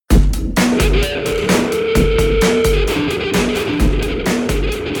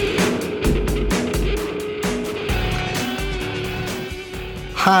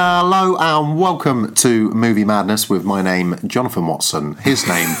Hello and welcome to Movie Madness with my name, Jonathan Watson. His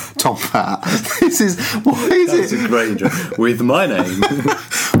name, Tom Pat. This is... What is That's it? a great intro. With my name.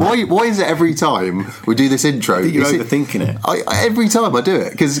 Why is it every time we do this intro? I think you're overthinking it. Every time I do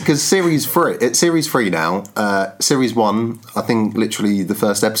it, because series 3, it's series 3 now. Series 1, I think literally the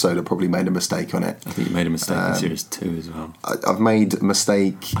first episode I probably made a mistake on it. I think you made a mistake in series 2 as well. I've made a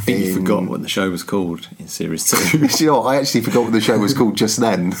mistake. I think you forgot what the show was called in series 2. You know what, I actually forgot what the show was called just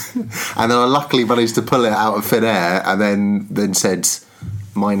then. And then I luckily managed to pull it out of thin air and then said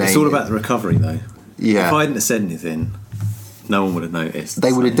my name. It's all about the recovery though. Yeah. If I hadn't have said anything, no one would have noticed.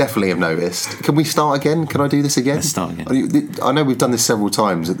 They would have definitely have noticed. Can we start again? Can I do this again? Let's start again. I know we've done this several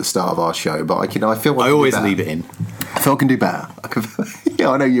times at the start of our show, but I feel like I always leave it in. I feel I can do better.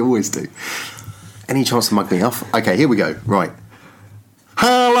 Yeah, I know you always do. Any chance to mug me off? Okay, here we go. Right.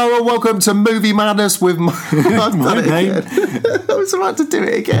 Hello and welcome to Movie Madness with my... I've done it again. I was about to do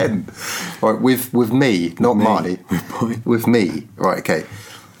it again. Right, with me, not my. With me. Right, okay.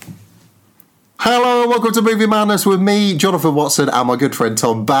 Hello and welcome to Movie Madness with me, Jonathan Watson, and my good friend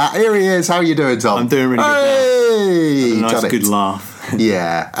Tom Batt. Here he is. How are you doing, Tom? I'm doing really good now. Nice good laugh.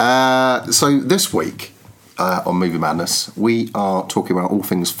 Yeah. So this week on Movie Madness, we are talking about all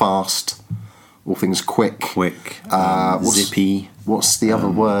things fast, all things quick. Zippy. What's the other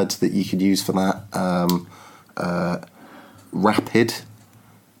word that you could use for that? Rapid.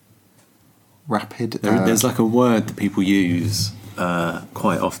 There's like a word that people use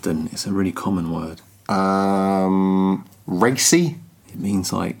quite often. It's a really common word. Racy. It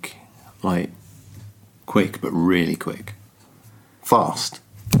means like quick, but really quick. Fast.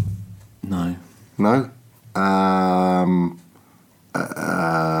 No.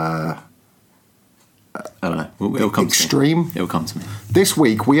 I don't know. It'll come Extreme. to me. It'll come to me. This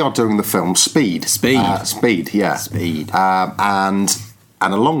week we are doing the film Speed. Speed, yeah. Speed. And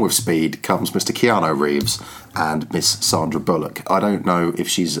along with Speed comes Mr. Keanu Reeves and Miss Sandra Bullock. I don't know if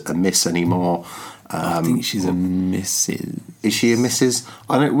she's a miss anymore. I think she's a Mrs. Is she a Mrs.?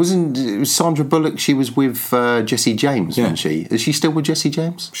 I know it was Sandra Bullock. She was with Jesse James, wasn't she? Is she still with Jesse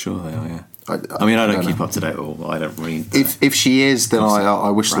James? Sure they are, yeah. I mean, I don't keep up to date at all. I don't read. If she is, then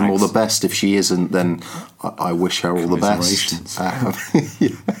I wish them all the best. If she isn't, then I wish her all the best.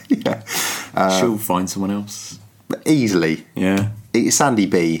 Yeah. She'll find someone else. Easily. Yeah. Sandy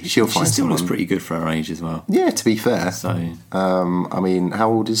B. She'll find someone. She still looks pretty good for her age as well. Yeah, to be fair. So, I mean,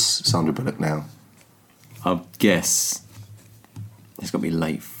 how old is Sandra Bullock now? I guess it's got to be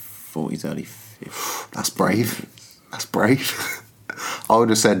late 40s, early 50s. That's brave. I would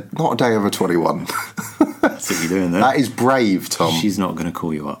have said, not a day over 21. That's what you're doing there. That is brave, Tom. She's not going to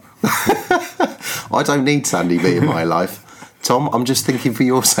call you up. I don't need Sandy B in my life. Tom, I'm just thinking for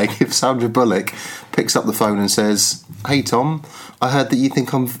your sake, if Sandra Bullock picks up the phone and says, hey, Tom, I heard that you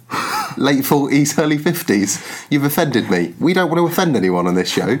think I'm late 40s, early 50s. You've offended me. We don't want to offend anyone on this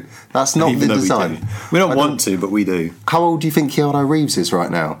show. That's not the design. We don't want to, but we do. How old do you think Keanu Reeves is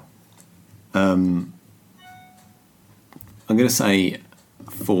right now? I'm going to say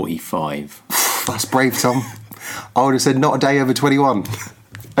 45. That's brave, Tom. I would have said not a day over 21.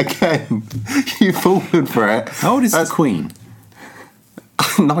 Again, you've fallen for it. How old is the Queen?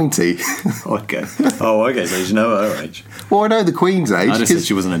 90. Okay. Oh, okay. So you know her age. Well, I know the Queen's age. I just said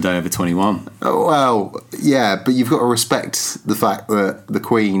she wasn't a day over 21. Oh, well, yeah, but you've got to respect the fact that the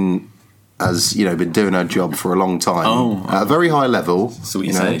Queen has, been doing her job for a long time at a very high level. So what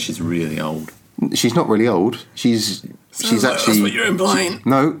you're saying is she's really old. She's not really old. She's actually. That's what you're implying.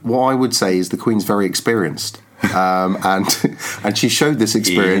 No, what I would say is the Queen's very experienced. And she showed this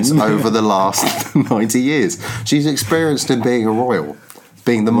experience over the last 90 years. She's experienced in being a royal,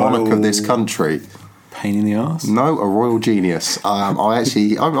 being the monarch of this country. Pain in the arse? No, a royal genius. I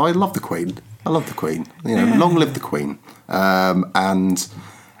love the Queen. I love the Queen. Long live the Queen. And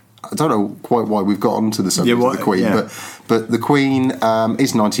I don't know quite why we've got onto the subject of the Queen, but the Queen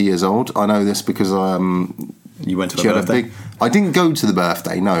is 90 years old. I know this because you went to the birthday. I didn't go to the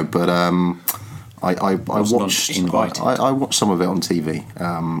birthday, no, but I watched some of it on TV,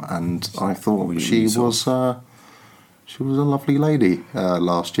 and I thought she was a lovely lady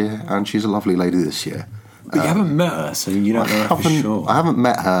last year, and she's a lovely lady this year. But you haven't met her, so you don't know for sure. I haven't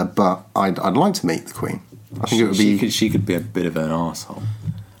met her, but I'd like to meet the Queen. I think it would be. She could be a bit of an arsehole.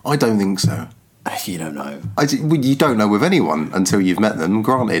 I don't think so. You don't know. You don't know with anyone until you've met them,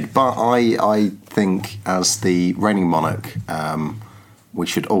 granted. But I think as the reigning monarch, we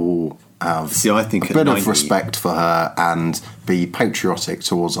should all have I think a bit of respect for her and be patriotic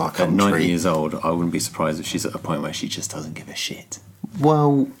towards our country. At 90 years old, I wouldn't be surprised if she's at a point where she just doesn't give a shit.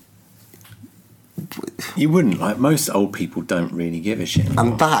 Well, You wouldn't. Like, most old people don't really give a shit anymore.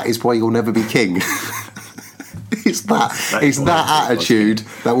 And that is why you'll never be king. It's that attitude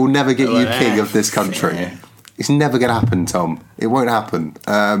that will never get you king of this country. Yeah. It's never going to happen, Tom. It won't happen.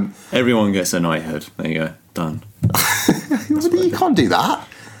 Everyone gets a knighthood. There you go. Done. You can't do that.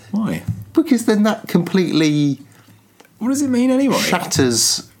 Why? Because then that completely What does it mean anyway?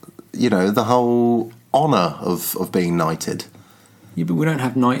 shatters, the whole honour of being knighted. Yeah, but we don't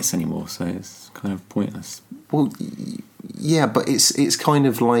have knights anymore, so it's kind of pointless. Well, yeah, but it's kind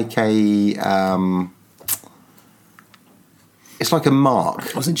of like a it's like a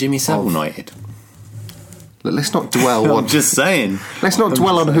mark. Wasn't Jimmy Savile knighted? Look, let's not dwell on. I'm just saying. Let's not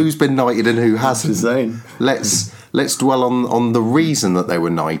dwell on who's been knighted and who hasn't. Just saying. Let's dwell on the reason that they were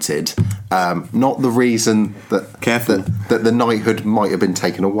knighted, not the reason that Careful. that the knighthood might have been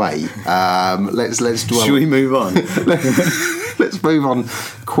taken away. Let's dwell. Should we move on? Let's move on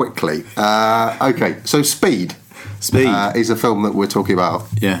quickly. Okay, so Speed. Speed is a film that we're talking about.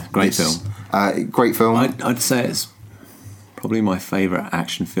 Yeah, great film. Great film. I'd say it's probably my favourite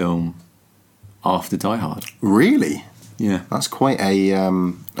action film after Die Hard. Really? Yeah. That's quite a.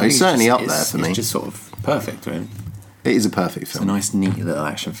 It's certainly up there for me. It's just sort of perfect, really. It is a perfect It's film. a nice, neat little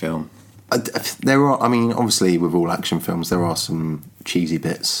action film. There are, obviously, with all action films, there are some cheesy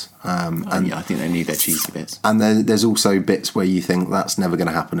bits. And yeah, I think they need their cheesy bits. And there's also bits where you think that's never going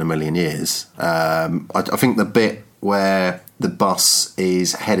to happen in a million years. I think the bit where the bus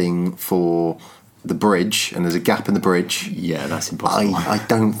is heading for the bridge and there's a gap in the bridge. Yeah, that's impossible. I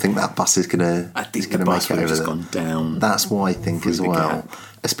don't think that bus is going to. I think the bus would have just gone down. That's what I think as well. Gap.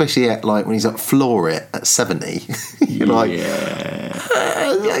 Especially when he's at floor it at 70. You're like,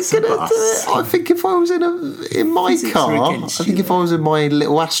 I think if I was in my car, I think if I was in my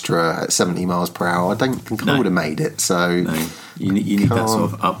little Astra at 70 miles per hour, I don't think I would have made it. So no, you need that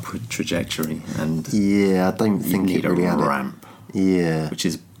sort of upward trajectory, and yeah, I don't think it really had a ramp. Yeah, which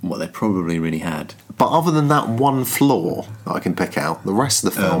is what they probably really had. But other than that one flaw that I can pick out, the rest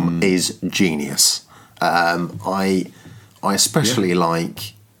of the film is genius. I especially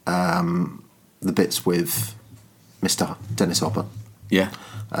like the bits with Mr. Dennis Hopper. Yeah.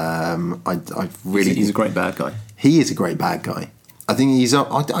 I really. He's a great bad guy. He is a great bad guy. I think he's.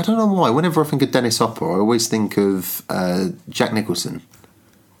 I don't know why. Whenever I think of Dennis Hopper, I always think of Jack Nicholson.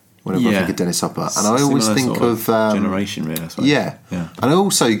 Whenever I think of Dennis Hopper, and I always think of generation, really. I suppose. Yeah. And I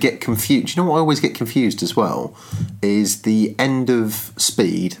also get confused. You know what I always get confused as well is the end of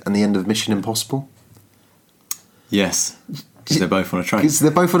Speed and the end of Mission Impossible. Yes, because they're both on a train. Because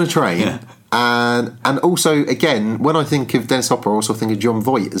they're both on a train. Yeah. And also, again, when I think of Dennis Hopper, I also think of John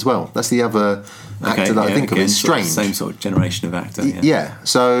Voight as well. That's the other actor that I think of. It's Strange. Same sort of generation of actor. Yeah.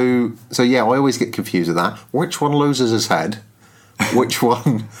 So yeah, I always get confused with that. Which one loses his head? Which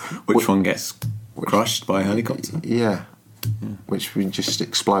one? Which one gets crushed by a helicopter? Yeah. Which just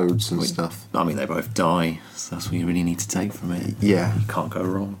explodes and stuff. I mean, they both die. So that's what you really need to take from it. Yeah. You can't go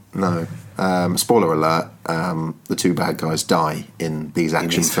wrong. No. Spoiler alert, the two bad guys die in these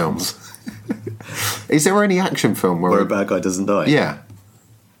action films. Is there any action film where a bad guy doesn't die? Yeah.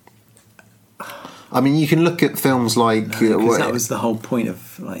 I mean, you can look at films like... Because that was the whole point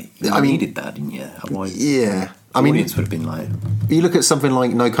of, you needed that, didn't you? Otherwise, yeah. The audience would have been like... You look at something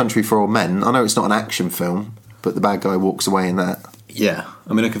like No Country for Old Men. I know it's not an action film, but the bad guy walks away in that. Yeah.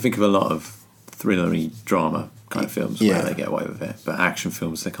 I mean, I can think of a lot of thrillery drama kind of films where they get away with it. But action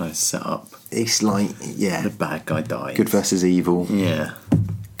films, they kind of set up... It's like, yeah. The bad guy dies. Good versus evil. Yeah.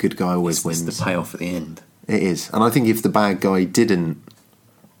 Good guy always wins. It's the payoff at the end. It is. And I think if the bad guy didn't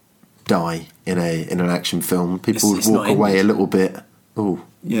die in an action film, people would walk away a little bit... Oh.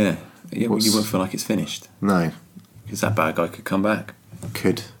 Yeah. You won't feel like it's finished. No. Because that bad guy could come back.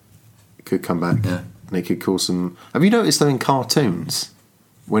 Could come back. Yeah. And it could cause some... Have you noticed though in cartoons,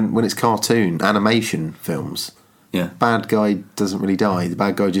 when it's cartoon animation films, bad guy doesn't really die. The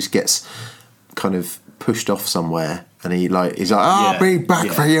bad guy just gets kind of pushed off somewhere, and he's like, I'll be back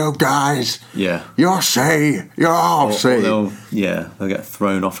for you guys. Yeah. You'll see. You'll see. They'll get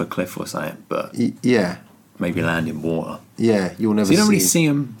thrown off a cliff or something, but maybe land in water. Yeah, you'll never see. You don't really see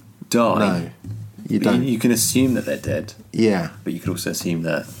them die. No. You don't. You can assume that they're dead. Yeah. But you could also assume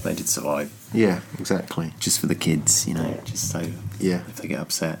that they did survive. Yeah, exactly. Just for the kids, just so if they get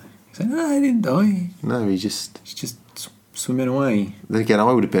upset. You say, no, he didn't die. No, he's just swimming away. Then again,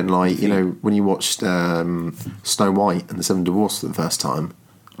 I would have been like, when you watched Snow White and the Seven Dwarfs for the first time,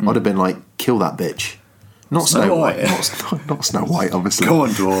 I'd have been like, kill that bitch. Not Snow White. Not Snow White, obviously. Go on,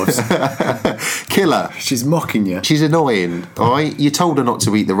 dwarves. Kill her. She's mocking you. She's annoying, all right? You told her not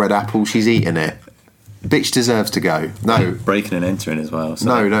to eat the red apple, she's eating it. Bitch deserves to go. No. Breaking and entering as well.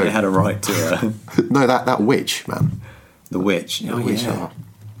 So no. They had a right to... No, that witch, man. The witch. Oh, yeah.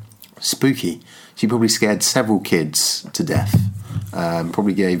 Spooky. She probably scared several kids to death.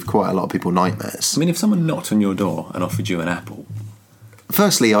 Probably gave quite a lot of people nightmares. I mean, if someone knocked on your door and offered you an apple...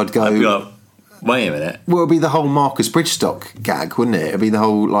 Firstly, I'd go... I'd be like, wait a minute. Well, it'd be the whole Marcus Bridgestock gag, wouldn't it? It'd be the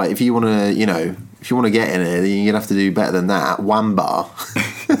whole, like, if you want to, if you want to get in it, then you'd have to do better than that. One bar.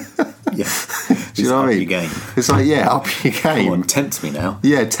 Yeah. Do you know what I mean? Your game. It's like, yeah, up your game. Come on, tempt me now.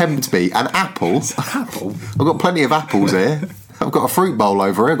 Yeah, tempt me. An apple. Apple? I've got plenty of apples here. I've got a fruit bowl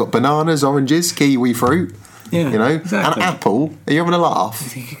over here. I've got bananas, oranges, kiwi fruit. Yeah, exactly. An apple. Are you having a laugh? I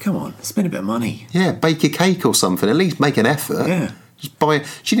think, come on, spend a bit of money. Yeah, bake a cake or something. At least make an effort. Yeah. Just buy.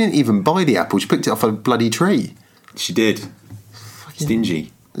 She didn't even buy the apple. She picked it off a bloody tree. She did.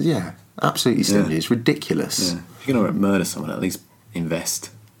 Stingy. Yeah, absolutely stingy. Yeah. It's ridiculous. Yeah. If you're going to murder someone, at least invest.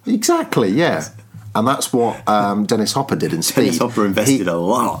 Exactly, yeah. And that's what Dennis Hopper did in Speed. Dennis Hopper invested a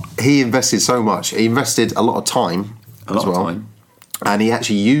lot. He invested so much. He invested a lot of time as well. And he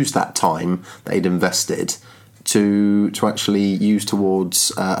actually used that time that he'd invested to actually use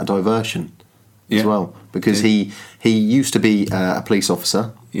towards a diversion as well. Because he used to be a police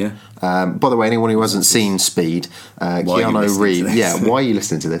officer. Yeah. By the way, anyone who hasn't seen Speed, Keanu Reeves. Yeah, why are you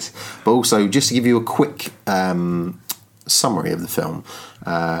listening to this? But also, just to give you a quick summary of the film,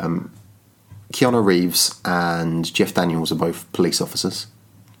 Keanu Reeves and Jeff Daniels are both police officers.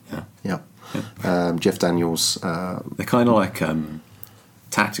 Yeah. Jeff Daniels. They're kind of like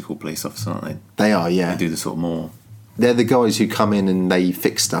tactical police officers, aren't they? They are, yeah. They do the sort of more. They're the guys who come in and they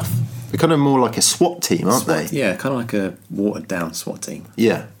fix stuff. They're kind of more like a SWAT team, aren't they? Yeah, kind of like a watered down SWAT team.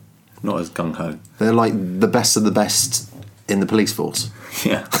 Yeah. Not as gung ho. They're like the best of the best in the police force.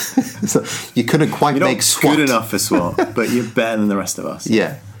 Yeah. So you couldn't quite you're make SWAT. Good enough for SWAT, but you're better than the rest of us.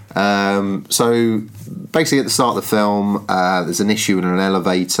 Yeah. So basically at the start of the film, there's an issue in an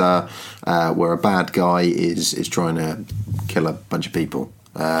elevator where a bad guy is trying to kill a bunch of people.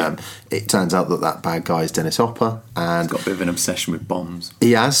 It turns out that bad guy is Dennis Hopper, and he's got a bit of an obsession with bombs.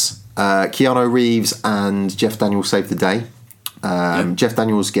 He has. Keanu Reeves and Jeff Daniels save the day. Jeff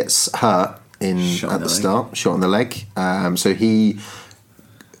Daniels gets hurt at the start, shot in the leg. So he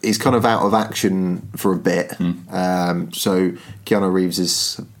is kind of out of action for a bit. So Keanu Reeves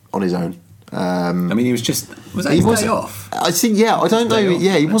is on his own. I mean, he was his day off? I think, yeah, I don't know.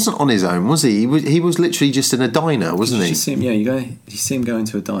 Yeah, he wasn't on his own, was he? He was literally just in a diner, wasn't he? You see him go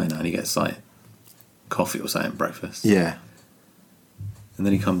into a diner and he gets like coffee or something, breakfast. Yeah. And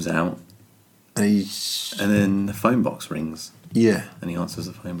then he comes out. And then the phone box rings. Yeah. And he answers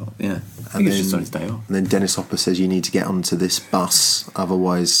the phone box. Yeah. I think it's just on his day off. And then Dennis Hopper says you need to get onto this bus,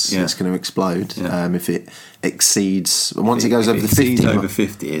 otherwise it's going to explode. If it exceeds... Once it goes over the 50... If it exceeds over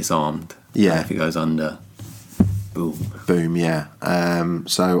 50, it's armed. Yeah. And if it goes under... Boom. Boom, yeah.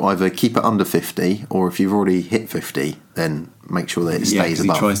 So either keep it under 50, or if you've already hit 50, then make sure that it stays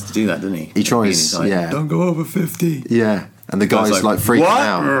above. He tries to do that, doesn't he? He tries, Don't go over 50. Yeah. And the guy's like freaking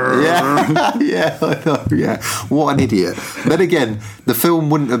out. Yeah, I know, yeah. What an idiot. Then again, the film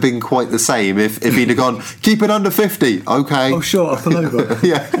wouldn't have been quite the same if he'd have gone, keep it under 50. Okay. Oh, sure, I'll pull over.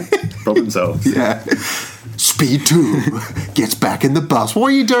 Yeah. Problem solved. Yeah. Speed 2 gets back in the bus.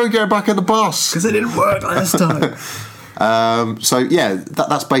 What are you doing getting back in the bus? Because it didn't work last time. So, yeah,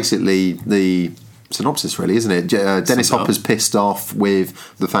 that's basically the synopsis, really, isn't it? Dennis Hopper's pissed off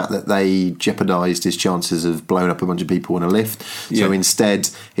with the fact that they jeopardised his chances of blowing up a bunch of people in a lift. So instead,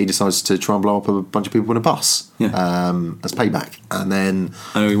 he decides to try and blow up a bunch of people in a bus as payback. And then...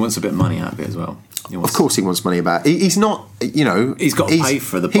 I know he wants a bit of money out of it as well. Of course he wants money about it. He's not, He's got to pay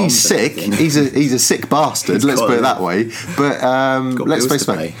for the bombs. He's sick. He's a sick bastard, let's put it that way. But let's face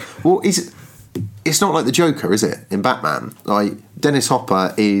it. Well, it's not like the Joker, is it, in Batman? Like, Dennis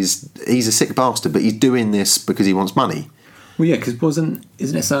Hopper he's a sick bastard, but he's doing this because he wants money. Well, yeah, because isn't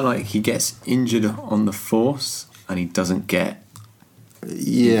it so like he gets injured on the force and he doesn't get...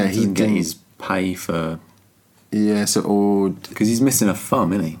 Yeah, he doesn't get his pay for... Yeah, because he's missing a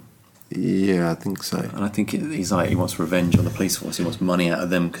thumb, isn't he? Yeah, I think so. And I think he's like, he wants revenge on the police force. He wants money out of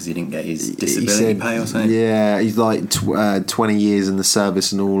them because he didn't get his disability pay or something. Yeah, he's like 20 years in the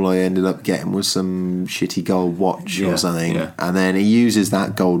service and all I ended up getting was some shitty gold watch or something. Yeah. And then he uses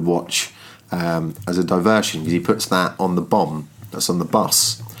that gold watch as a diversion because he puts that on the bomb that's on the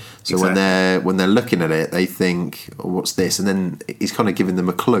bus. So when they're looking at it, they think, oh, "What's this?" And then he's kind of giving them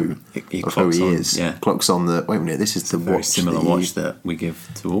a clue of who he is. Yeah. Clocks on the. Wait a minute, this is the watch. Very similar watch that we give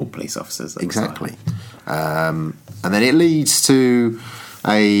to all police officers. Exactly. And then it leads to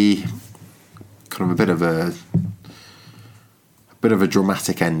a kind of a bit of a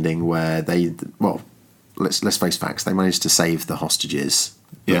dramatic ending where let's face facts. They manage to save the hostages.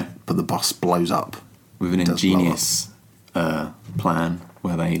 But the bus blows up with an ingenious plan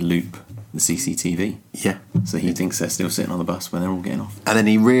where they loop the CCTV. Yeah. So he thinks they're still sitting on the bus when they're all getting off. And then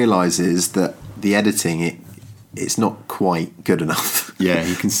he realises that the editing it's not quite good enough. Yeah,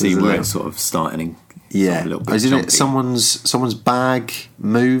 you can see where it's sort of starting. Yeah, a little bit isn't it? Someone's bag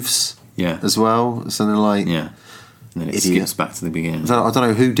moves. Yeah, as well. Something like and then it skips back to the beginning. I don't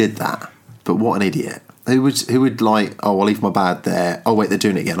know who did that, but what an idiot! Who would like? Oh, I'll leave my bag there. Oh wait, they're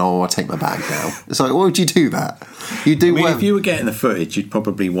doing it again. Oh, I'll take my bag now. It's like, why would you do that? You do. I mean, if you were getting the footage, you'd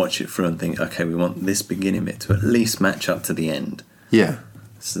probably watch it through and think, okay, we want this beginning bit to at least match up to the end. Yeah,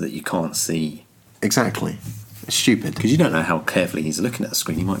 so that you can't see exactly. It's stupid because you don't know how carefully he's looking at the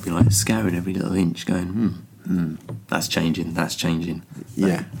screen. He might be like scouring every little inch, going, that's changing.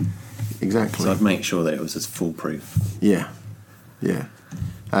 Yeah, exactly. So I'd make sure that it was as foolproof. Yeah.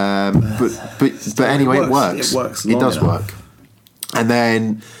 But anyway, it works. It works. It does work. And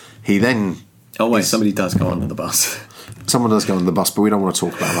then he then. Oh wait, somebody does go on the bus. Someone does go on the bus, but we don't want to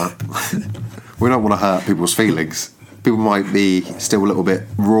talk about that. We don't want to hurt people's feelings. People might be still a little bit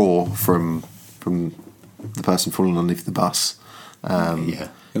raw from the person falling underneath the bus. It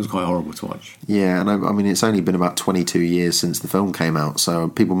was quite horrible to watch. Yeah, and I mean, it's only been about 22 years since the film came out, so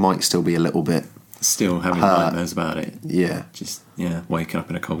people might still be a little bit... Still having nightmares about it. Yeah. Just, waking up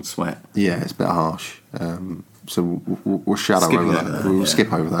in a cold sweat. Yeah, it's a bit harsh. So we'll shadow over that. We'll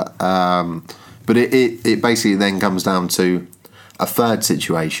skip over that. But it basically then comes down to a third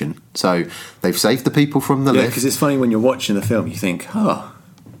situation. So they've saved the people from the lift. Yeah, because it's funny when you're watching the film, you think,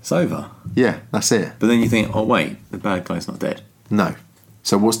 it's over. Yeah, that's it. But then you think, oh wait, the bad guy's not dead. No.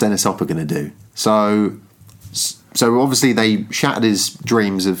 So what's Dennis Hopper going to do? So obviously they shattered his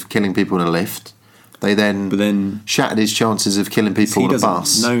dreams of killing people in a lift. They then shattered his chances of killing people on a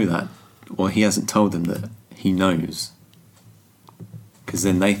bus. He doesn't know that. Or he hasn't told them that he knows. Because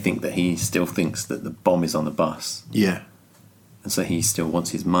then they think that he still thinks that the bomb is on the bus. Yeah. And so he still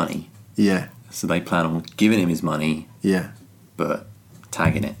wants his money. Yeah. So they plan on giving him his money. Yeah. But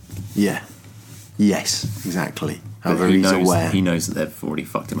tagging it. Yeah. Yes, exactly. However, he's aware. He knows that they've already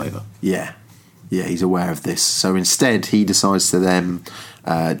fucked him over. Yeah. Yeah, he's aware of this. So instead, he decides to then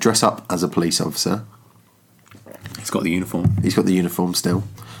dress up as a police officer. He's got the uniform. He's got the uniform still.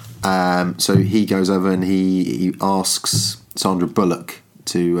 So he goes over and he asks Sandra Bullock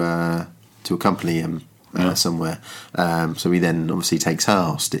to accompany him somewhere. So he then obviously takes her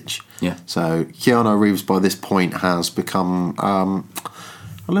hostage. Yeah. So Keanu Reeves by this point has become a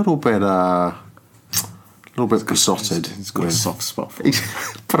little bit besotted. He's got a soft spot for He's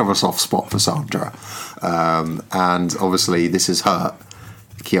put up a soft spot for Sandra. And obviously this has hurt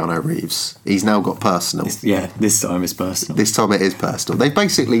Keanu Reeves. He's now got personal. This time it's personal. This time it is personal. They've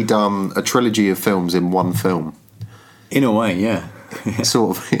basically done a trilogy of films in one film. In a way, yeah. It's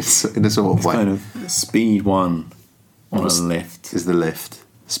in a sort of way. Kind of Speed 1 on a lift. Is the lift.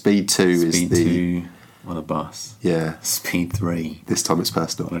 Speed 2 is the... Speed 2 on a bus. Yeah. Speed 3. This time it's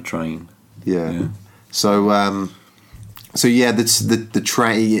personal. On a train. Yeah. So the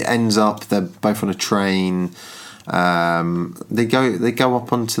train ends up. They're both on a train. They go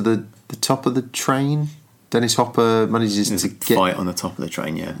up onto the top of the train. Dennis Hopper manages to get fight on the top of the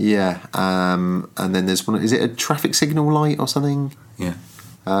train. Yeah. Yeah. And then there's one. Is it a traffic signal light or something? Yeah.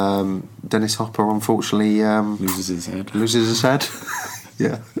 Dennis Hopper unfortunately loses his head.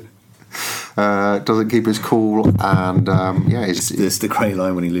 Yeah. Doesn't keep his cool, and it's the great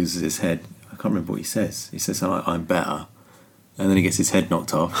line when he loses his head. I can't remember what he says. He says, "I'm better," and then he gets his head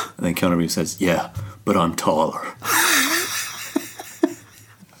knocked off, and then Keanu Reeves says, "Yeah, but I'm taller."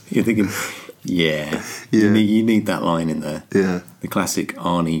 You're thinking, yeah. You need that line in there. Yeah, the classic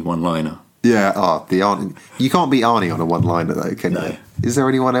Arnie one-liner. Yeah, the Arnie. You can't beat Arnie on a one-liner though, can you? Is there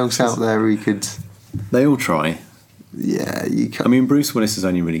anyone else out there who could? They all try. Yeah, you can. I mean, Bruce Willis has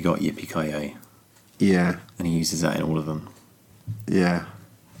only really got Yippee-ki-yay. Yeah, and he uses that in all of them. Yeah,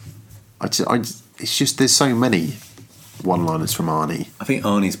 it's just there's so many one-liners from Arnie. I think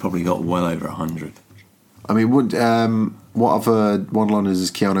Arnie's probably got well over 100. I mean, what other one-liners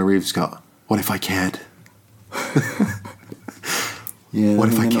has Keanu Reeves got? What if I cared? Yeah, what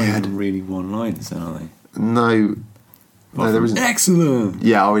if I cared? cared? Not even really one-liners, are they? No, there isn't. Excellent.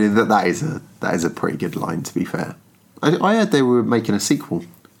 Yeah, I mean that is a pretty good line. To be fair, I heard they were making a sequel.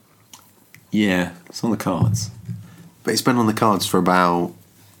 Yeah, it's on the cards. But it's been on the cards for about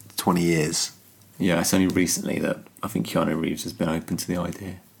 20 years. Yeah, it's only recently that I think Keanu Reeves has been open to the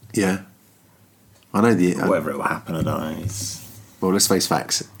idea. Yeah. I know whether it will happen, I don't know. Well, let's face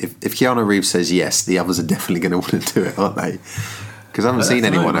facts. If Keanu Reeves says yes, the others are definitely going to want to do it, aren't they? Because I haven't seen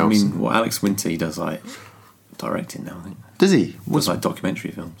anyone else. I mean, Alex Winter, he does like directing now, I think. Does he? Does like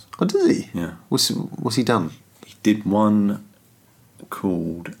documentary films. Oh, does he? Yeah. What's he done? He did one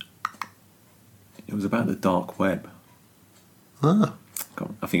called... It was about the dark web. Ah.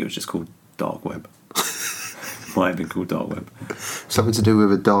 I think it was just called Dark Web. Might have been called Dark Web. Something to do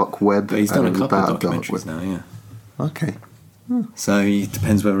with a dark web. But he's done a couple about of documentaries now, yeah. Okay. So it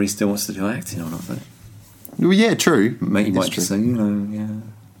depends whether he still wants to do acting or not. Well, yeah, true. Mate, he It's might true. just say, don't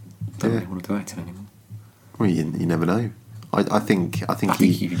really want to do acting anymore. Well, you never know. I think he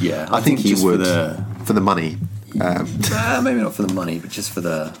just would for the money. Maybe not for the money, but just for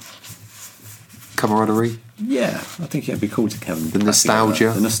the Camaraderie. Yeah, I think it'd be cool to have the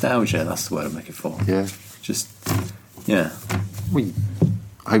nostalgia. The nostalgia, that's the word I'm looking for. Yeah. Just, yeah.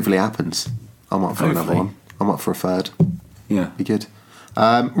 Hopefully it happens. I'm up for another one. I'm up for a third. Yeah. Be good.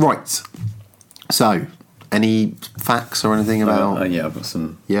 Right. So, any facts or anything about... yeah, I've got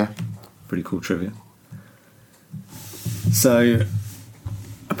some pretty cool trivia. So,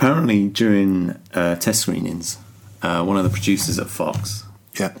 apparently during test screenings, one of the producers at Fox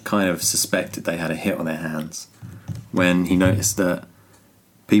kind of suspected they had a hit on their hands when he noticed that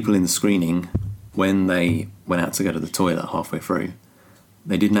people in the screening, when they went out to go to the toilet halfway through,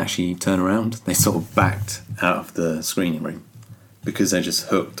 they didn't actually turn around. They sort of backed out of the screening room because they're just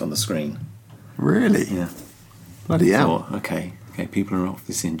hooked on the screen. Really? Yeah. Bloody hell. Okay, people are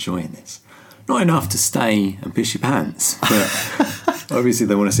obviously enjoying this. Not enough to stay and piss your pants, but obviously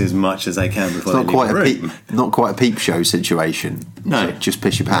they want to see as much as they can before they leave the room. Not quite a peep show situation. No. So just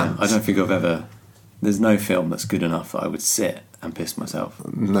piss your pants. No, I don't think I've ever... There's no film that's good enough that I would sit and piss myself.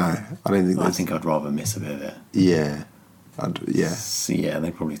 No, I don't think I think I'd rather miss a bit of it. Yeah. So yeah,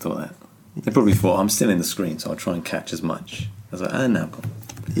 they probably thought that. They probably thought, I'm still in the screen, so I'll try and catch as much. I was like, now I'm gone.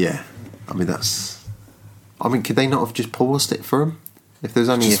 Yeah. Could they not have just paused it for him? If there's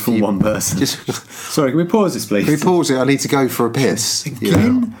only just for one person. Sorry, can we pause this, please? Can we pause it? I need to go for a piss.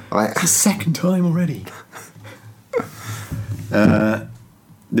 Again? It's the second time already. The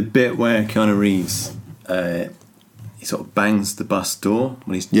bit where Keanu Reeves, he sort of bangs the bus door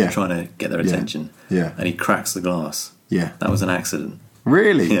when he's trying to get their attention. Yeah. And he cracks the glass. Yeah. That was an accident.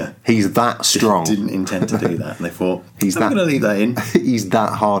 Really? Yeah. He's that strong. Didn't intend to do that. And they thought, I'm going to leave that in. He's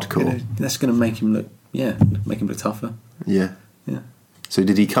that hardcore. That's going to make him look tougher. Yeah. Yeah. So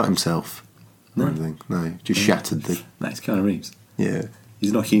did he cut himself? No. Or anything? No. Just shattered the... No, it's Keanu Reeves. Yeah.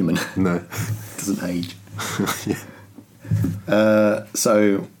 He's not human. No. Doesn't age. Yeah.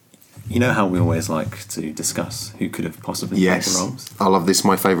 So, you know how we always like to discuss who could have possibly played the roles? I love this.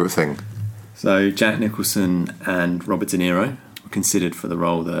 My favourite thing. So, Jack Nicholson and Robert De Niro were considered for the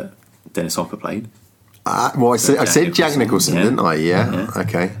role that Dennis Hopper played. I said Jack Nicholson, didn't I? Yeah.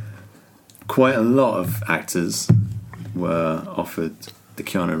 Okay. Quite a lot of actors were offered the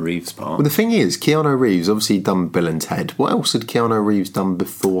Keanu Reeves part. Well, the thing is, Keanu Reeves obviously done Bill and Ted. What else had Keanu Reeves done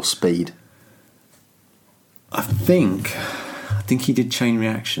before Speed? I think he did Chain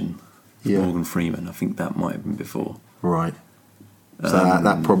Reaction with Yeah. Morgan Freeman. I think that might have been before. Right. So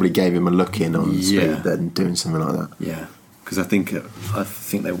that probably gave him a look in on Speed then, doing something like that. Yeah, because I think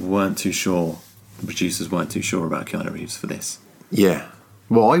they weren't too sure. The producers weren't too sure about Keanu Reeves for this. Yeah.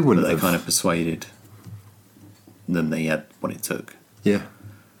 Well, I wouldn't But they have. kind of persuaded them they had what it took. Yeah.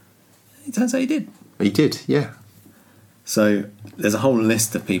 It turns out he did. He did, yeah. So there's a whole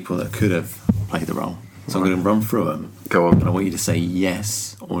list of people that could have played the role. So I'm going to run through them. Go on. And I want you to say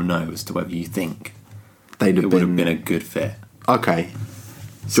yes or no as to whether you think They'd have it would have been a good fit. Okay.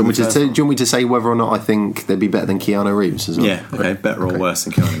 Do you want me to say whether or not I think they'd be better than Keanu Reeves as well? Yeah, okay, better or worse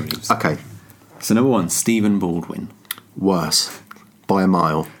than Keanu Reeves. Okay. So number 1, Stephen Baldwin. Worse. By a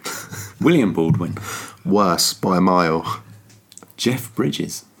mile. William Baldwin. Worse by a mile. Jeff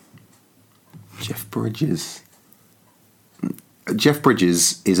Bridges. Jeff Bridges. Jeff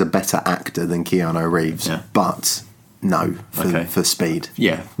Bridges is a better actor than Keanu Reeves, but no, for Speed.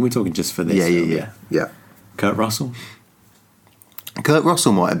 Yeah, we're talking just for this. Yeah. Kurt Russell. Kurt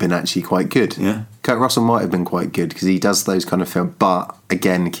Russell might have been actually quite good. Yeah. Kurt Russell might have been quite good because he does those kind of films. But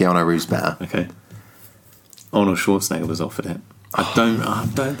again, Keanu Reeves better. Okay. Arnold Schwarzenegger was offered it. I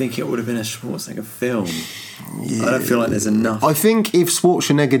don't think it would have been a Schwarzenegger film. Yeah. I don't feel like there's enough. I think if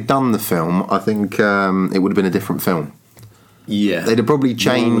Schwarzenegger had done the film, I think it would have been a different film. Yeah. They'd have probably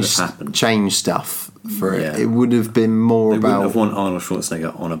changed stuff for it. It would have been more about... They wouldn't have want Arnold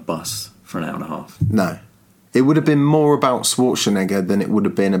Schwarzenegger on a bus for an hour and a half. No. It would have been more about Schwarzenegger than it would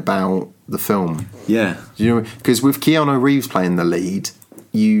have been about the film. Yeah. You know, because with Keanu Reeves playing the lead,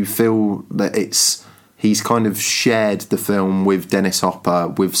 you feel that he's kind of shared the film with Dennis Hopper,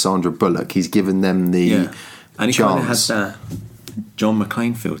 with Sandra Bullock. He's given them the and he chance. kind of had that John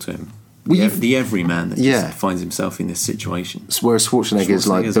McClane feel to him. the everyman that just finds himself in this situation. Whereas Schwarzenegger's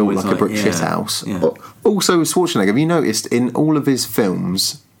like built like a brick shithouse. Yeah. Also, with Schwarzenegger, have you noticed in all of his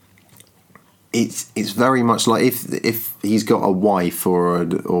films, it's very much like if he's got a wife or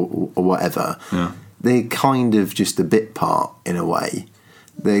whatever, they're kind of just a bit part in a way.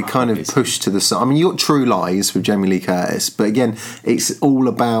 They're kind of pushed to the side. I mean, you got True Lies with Jamie Lee Curtis, but again, it's all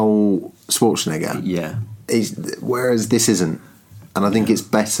about Schwarzenegger. Yeah. Whereas this isn't. And I think it's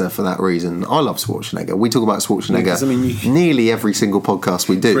better for that reason. I love Schwarzenegger. We talk about Schwarzenegger nearly every single podcast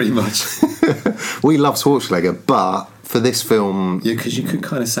we do. Pretty much. We love Schwarzenegger, but for this film... Yeah, because you could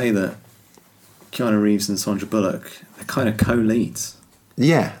kind of say that Keanu Reeves and Sandra Bullock, they're kind of co-leads.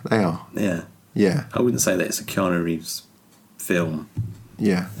 Yeah, they are. Yeah. Yeah. I wouldn't say that it's a Keanu Reeves film.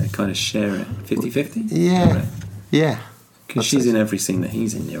 Yeah. They kind of share it 50-50? Yeah. Right? Yeah. Because she's in every scene that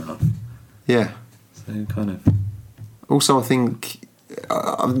he's in, near enough. Yeah. So kind of... Also, I think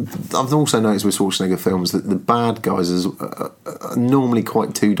I've also noticed with Schwarzenegger films that the bad guys are normally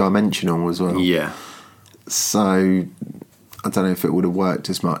quite two-dimensional as well. Yeah. So I don't know if it would have worked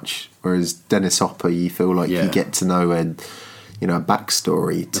as much. Whereas Dennis Hopper, you feel like you get to know a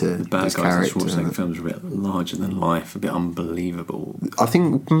backstory to the bad his guys character. In Schwarzenegger films are a bit larger than life, a bit unbelievable. I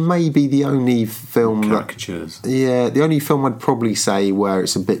think maybe the only film caricatures. The only film I'd probably say where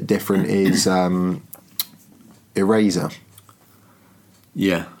it's a bit different is. Eraser.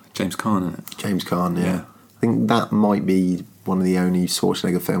 Yeah, James Caan in it. James Caan, yeah. I think that might be one of the only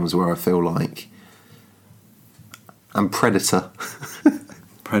Schwarzenegger films where I feel like... And Predator.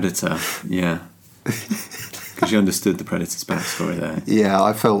 Predator, yeah. Because you understood the Predator's backstory there. Yeah,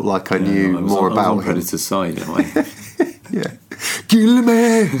 I felt like I knew more about him. I was on Predator's side, in a way. Yeah. Kill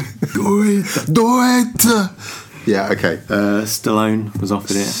me! Do it! Yeah, okay. Stallone was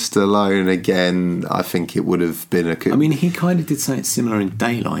offered it. Stallone, again, I think it would have been a... I mean, he kind of did something similar in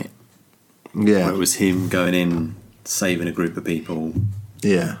Daylight. Yeah. Where it was him going in, saving a group of people.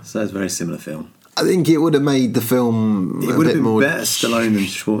 Yeah. So it's a very similar film. I think it would have made the film it would have been better Stallone than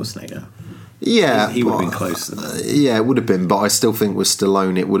Schwarzenegger. Yeah. He would have been closer. Yeah, it would have been, but I still think with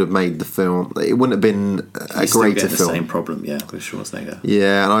Stallone it would have made the film... It wouldn't have been a greater film. The same problem, with Schwarzenegger.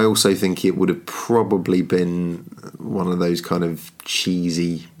 Yeah, and I also think it would have probably been one of those kind of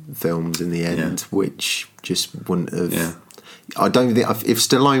cheesy films in the end, which just wouldn't have... Yeah. I don't think... If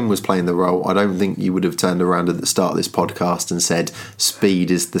Stallone was playing the role, I don't think you would have turned around at the start of this podcast and said Speed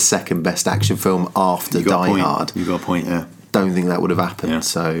is the second best action film after Die Hard. You got a point, yeah. Don't think that would have happened,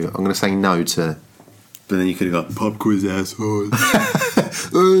 so I'm going to say no to... But then you could have got pop quiz asshole.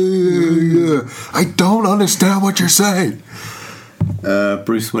 I don't understand what you're saying.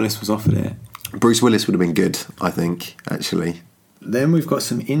 Bruce Willis was offered it. Bruce Willis would have been good, I think, actually. Then we've got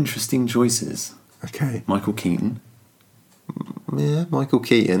some interesting choices. Okay. Michael Keaton. Yeah, Michael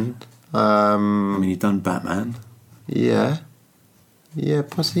Keaton. I mean, he'd done Batman. Yeah. Yeah,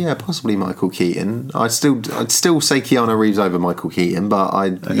 possibly Michael Keaton. I'd still say Keanu Reeves over Michael Keaton, but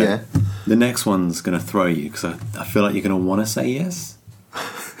yeah. The next one's going to throw you because I feel like you're going to want to say yes,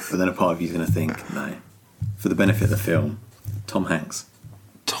 but then a part of you's going to think no. For the benefit of the film, Tom Hanks.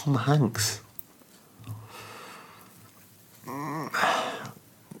 Tom Hanks.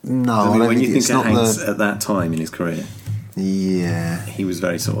 No, I mean, when you think of Hanks at that time in his career, he was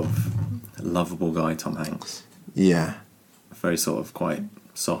very sort of lovable guy. Tom Hanks. Yeah. Very sort of quite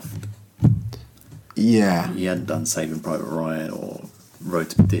soft. Yeah. He hadn't done Saving Private Ryan or Road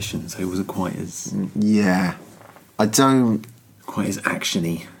to Perdition, so he wasn't quite as... Yeah. I don't... Quite as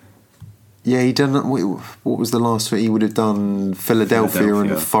action-y. Yeah, he done... What was the last one? He would have done Philadelphia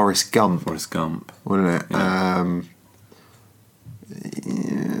and Forrest Gump. Forrest Gump. Wouldn't it? Yeah.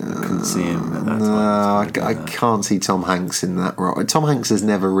 I couldn't see him at that time. No, I can't see Tom Hanks in that role. Tom Hanks has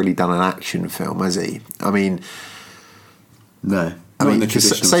never really done an action film, has he? I mean... No. I mean,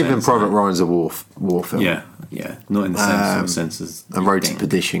 Saving Private Ryan's a war film. Yeah. Not in the same sort of sense as... And Road to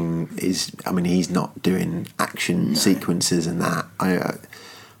Perdition is... I mean, he's not doing action sequences and that.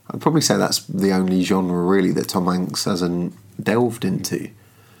 I'd probably say that's the only genre, really, that Tom Hanks hasn't delved into,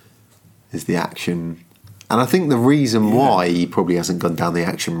 is the action. And I think the reason why he probably hasn't gone down the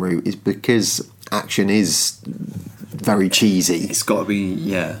action route is because action is very cheesy. It's got to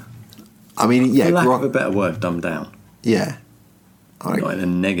be, I mean, for lack of a better word, dumbed down. Yeah. Not in a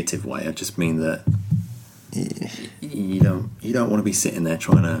negative way. I just mean that you don't want to be sitting there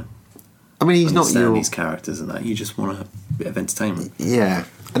trying to. I mean, he's not these characters and that. You just want a bit of entertainment. Yeah,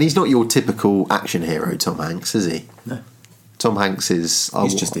 and he's not your typical action hero, Tom Hanks, is he? No. Tom Hanks is...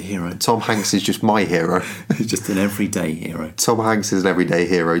 He's just a hero. Tom Hanks is just my hero. He's just an everyday hero. Tom Hanks is an everyday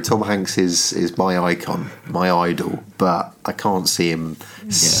hero. Tom Hanks is my icon, my idol, but I can't see him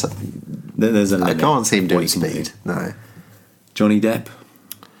There's a limit. I can't see him doing what you can Speed. No. Johnny Depp.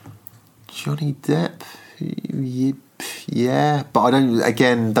 Johnny Depp, yeah, but I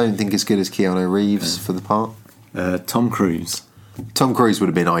don't think as good as Keanu Reeves for the part. Tom Cruise. Tom Cruise would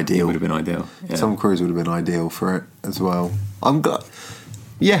have been ideal. Would have been ideal. Yeah. Tom Cruise would have been ideal for it as well.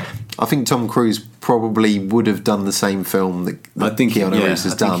 Yeah, I think Tom Cruise probably would have done the same film that Keanu Reeves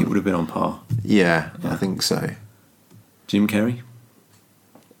has done. I think it would have been on par. Yeah, I think so. Jim Carrey.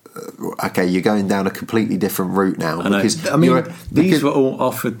 Okay, you're going down a completely different route now. These were all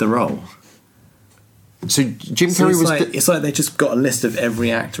offered the role. So Jim Carrey was. It's like they just got a list of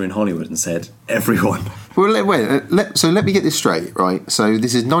every actor in Hollywood and said everyone. Well, so let me get this straight, right? So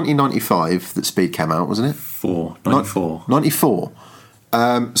this is 1995 that Speed came out, wasn't it? 94. 94.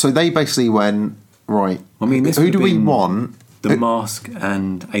 So they basically went, right. I mean, who do we want? The Mask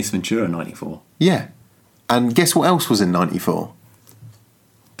and Ace Ventura 94. Yeah, and guess what else was in 94?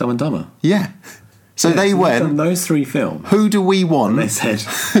 Dumb and Dumber. Yeah. So they went. Those three films. Who do we want? And they said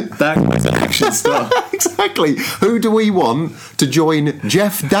that was an action star. Exactly. Who do we want to join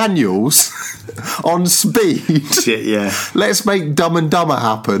Jeff Daniels on Speed? Shit, yeah. Let's make Dumb and Dumber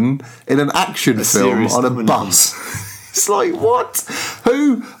happen in an action film on a bus. It's like, what?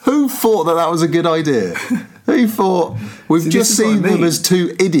 Who thought that was a good idea? Who thought we've just seen them as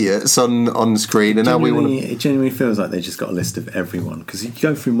two idiots on screen, and now we want to? It genuinely feels like they just got a list of everyone, because if you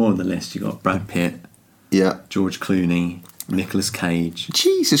go through more of the list, you got Brad Pitt, George Clooney, Nicolas Cage,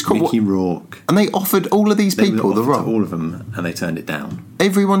 Jesus Christ, Mickey Rourke, and they offered all of these people the role. All of them, and they turned it down.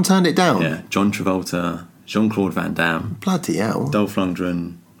 Everyone turned it down. Yeah, John Travolta, Jean-Claude Van Damme, bloody hell, Dolph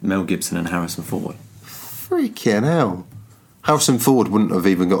Lundgren, Mel Gibson, and Harrison Ford. Freaking hell. Harrison Ford wouldn't have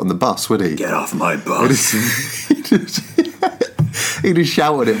even got on the bus, would he? Get off my bus. He'd have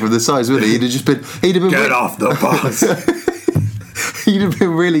shouted it from the sides, wouldn't he? He'd have been Get off the bus. He'd have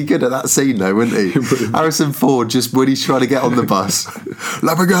been really good at that scene, though, wouldn't he? Harrison Ford, just when he's trying to get on the bus.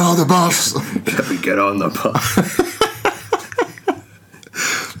 Let me get on the bus. Let me get on the bus.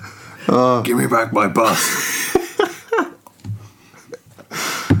 Give me back my bus.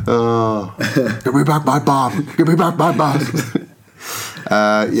 Give me back my bomb. Give me back my bus.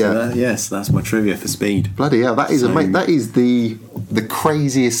 Yes, that's my trivia for Speed. Bloody hell, that is the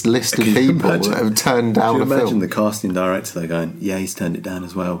craziest list of people that have turned down a film. Imagine the casting director though going, yeah, he's turned it down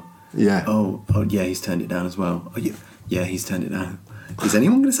as well. Yeah. Oh yeah, he's turned it down as well. Oh yeah, he's turned it down. Is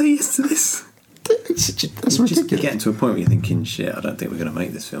anyone going to say yes to this? That's ridiculous. Just getting to a point where you're thinking, shit, I don't think we're going to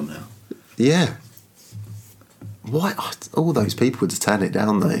make this film now. Yeah. Why? All those people just turn it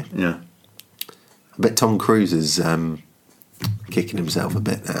down though. Yeah. I bet Tom Cruise is kicking himself a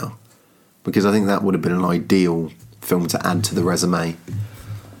bit now, because I think that would have been an ideal film to add to the resume.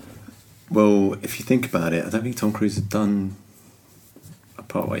 Well, if you think about it, I don't think Tom Cruise had done,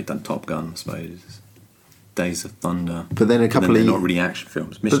 apart from he'd done Top Gun, I suppose, Days of Thunder. But then they're not really action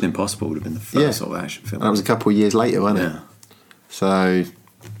films. Mission Impossible would have been the first sort of action film. That was a couple of years later, wasn't it?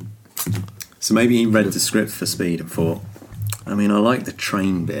 So maybe he read the script for Speed and thought, I mean, I like the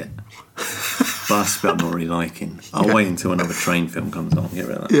train bit. Bus bit I'm not really liking. I'll wait until another train film comes on. Get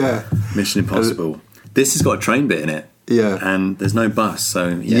rid of that. Yeah. Mission Impossible. This has got a train bit in it. Yeah. And there's no bus, so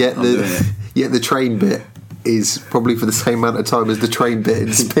I'm doing it. Yet the train bit is probably for the same amount of time as the train bit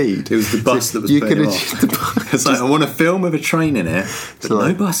in Speed. It was the bus that was putting off. It's like, I want a film with a train in it, but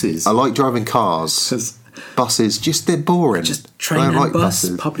no buses. I like driving cars. Buses, they're boring. Just train and bus,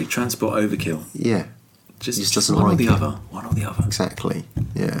 buses. Public transport overkill. Yeah. Just doesn't one like or the it. other. One or the other. Exactly.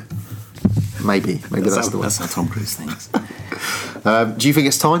 Yeah. Maybe that's the way. That's how Tom Cruise thinks. Do you think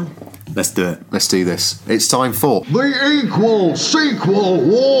it's time? Let's do it. Let's do this. It's time for the Equal Sequel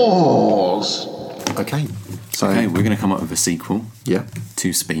Wars. Okay. We're going to come up with a sequel. Yeah.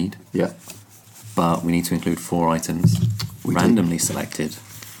 To Speed. Yeah. But we need to include 4 items randomly selected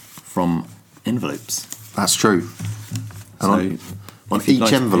from envelopes. That's true. And so on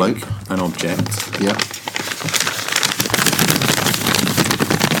each envelope, an object. Yeah.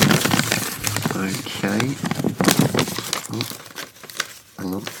 Okay. Oh,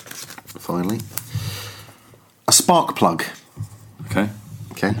 hang on. Finally. A spark plug. Okay.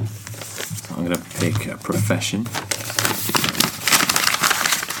 Okay. So I'm going to pick a profession.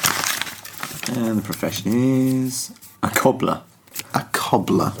 And the profession is a cobbler. A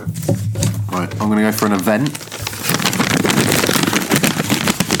cobbler. Right, I'm going to go for an event.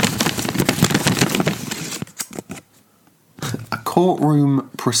 A courtroom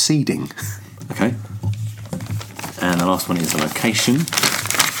proceeding. Okay. And the last one is a location.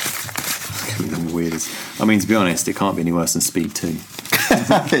 The weirdest. I mean, to be honest, it can't be any worse than Speed 2.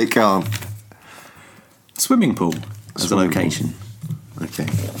 It can't. Swimming pool as a location. Okay.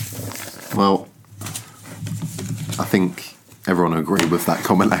 Well, I think everyone will agree with that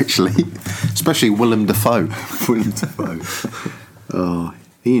comment, actually. Especially Willem Dafoe. Willem Dafoe. Oh,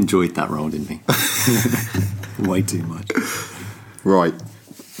 he enjoyed that role, didn't he? Way too much. Right.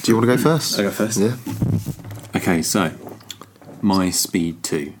 Do you want to go first? I go first? Yeah. Okay, so my Speed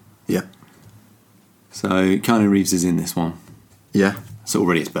 2. Yeah. So Keanu Reeves is in this one. Yeah. So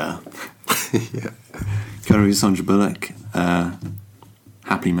already it's better. Yeah. Keanu Reeves, Sandra Bullock,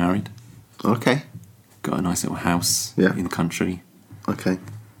 happily married. Okay. Got a nice little house in the country. Okay.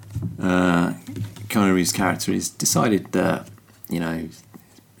 Keanu Reeves' character has decided that, you know,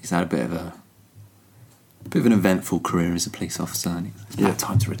 he's had a bit of an eventful career as a police officer, and it's about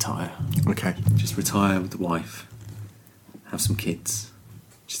time to retire. Okay. Just retire with the wife, have some kids,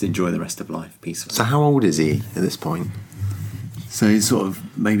 just enjoy the rest of life peacefully. So how old is he at this point? So he's sort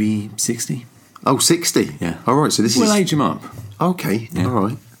of maybe 60. Oh, 60? Yeah. All right, so this we'll is... age him up. Okay, Yeah. all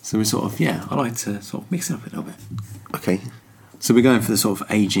right. So we're sort of, I like to sort of mix it up a little bit. Okay. So we're going for the sort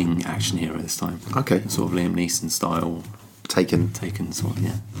of aging action hero this time. Okay. Sort of Liam Neeson style. Taken. Sort of,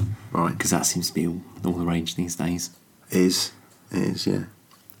 yeah. Right. Because that seems to be all the rage these days. It is, yeah.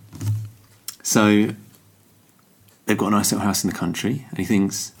 So they've got a nice little house in the country, and he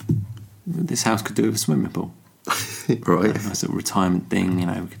thinks this house could do with a swimming pool. Right. A nice little retirement thing, you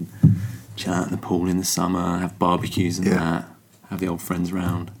know, we can chill out in the pool in the summer, have barbecues and that, have the old friends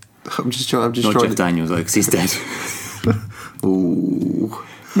around. I'm just trying Not Jeff Daniels, though, because he's dead. Ooh.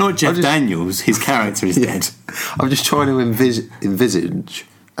 Not Jeff Daniels, his character is dead. I'm just trying to envisage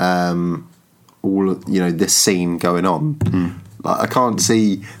all of, this scene going on. Like, I can't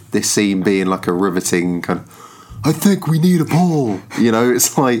see this scene being like a riveting kind of, I think we need a pool.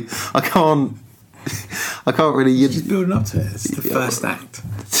 It's like, I can't really... She's building up to it. It's the first act.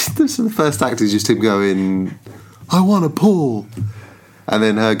 The first act is just him going, I want a pool. And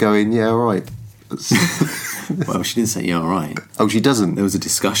then her going, yeah, all right. Well, she didn't say, yeah, all right. Oh, she doesn't? There was a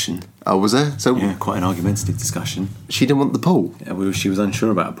discussion. Oh, was there? So yeah, quite an argumentative discussion. She didn't want the pool? Yeah, well, she was unsure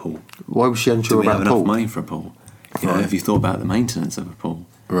about a pool. Why was she unsure about a pool? Do we have enough money for a pool? Have you thought about the maintenance of a pool?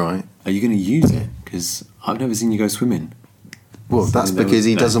 Right. Are you going to use it? Because I've never seen you go swimming. Well, that's because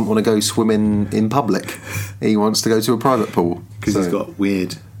he doesn't want to go swimming in public. He wants to go to a private pool. Because he's got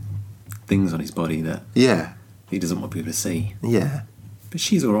weird things on his body that yeah, he doesn't want people to see. Yeah. But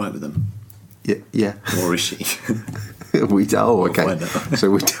she's all right with them. Yeah. Or is she? Okay. So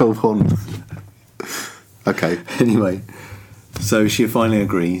we delve on. Okay. Anyway, so she finally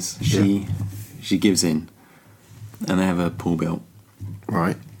agrees. She gives in, and they have a pool built.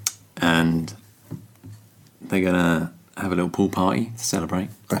 Right. And they're gonna have a little pool party to celebrate.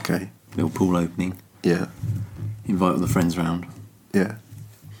 Okay. Little pool opening. Yeah. Invite all the friends round. Yeah.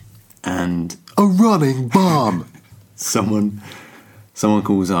 And a running bomb. Someone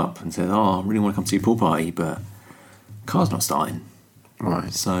calls up and says, "Oh, I really want to come to your pool party, but car's not starting.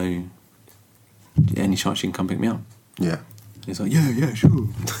 Right. So, any chance you can come pick me up?" Yeah. And he's like, "Yeah, sure.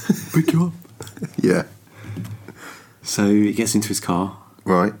 Pick you up." Yeah. So he gets into his car.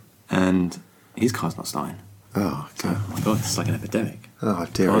 Right. And his car's not starting. Oh, God. Oh my God, it's like an epidemic. Oh,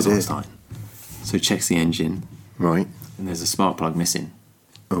 dear. Car's not starting. So he checks the engine. Right. And there's a spark plug missing.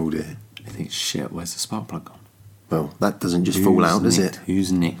 Oh, dear. He thinks, shit, where's the spark plug gone? Well, that doesn't just fall out, does it?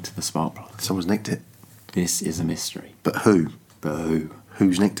 Who's nicked the spark plug? Someone's nicked it. This is a mystery. But who?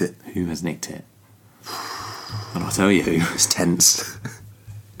 Who's nicked it? Who has nicked it? And I'll tell you who. It's tense.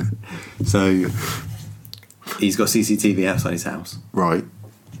 So, he's got CCTV outside his house. Right.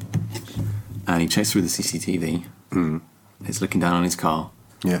 And he checks through the CCTV. Mm. He's looking down on his car.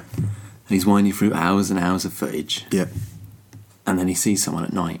 Yeah. And he's winding through hours and hours of footage. Yeah. And then he sees someone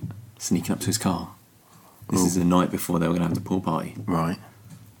at night sneaking up to his car. This is the night before they were going to have the pool party. Right.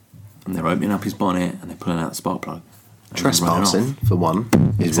 And they're opening up his bonnet and they're pulling out the spark plug. Trespassing, for one,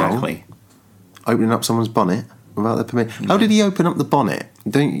 is exactly. wrong. Opening up someone's bonnet without their permission. How did he open up the bonnet?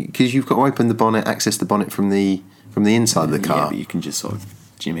 Because you've got to open the bonnet, access the bonnet from the inside of the car. Yeah, but you can just sort of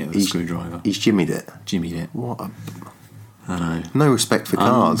jimmy it with a screwdriver. He's jimmied it. What a... I know. No respect for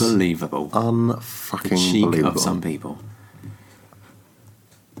cars. Unbelievable. Unfucking the cheek believable. of some people.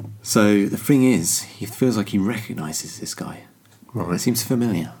 So the thing is, he feels like he recognises this guy. Right. It seems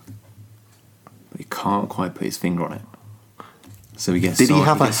familiar. But he can't quite put his finger on it. So he gets... Did he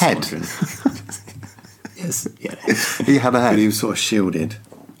have a head? Yes. Yeah. He had a head? But he was sort of shielded.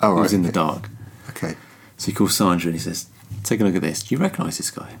 Oh, right. He was in the dark. Okay. So he calls Sandra and he says, "Take a look at this. Do you recognise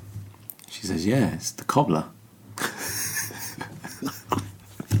this guy?" She says, "Yeah, it's the cobbler."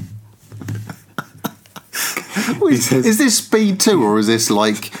 Is this Speed 2 or is this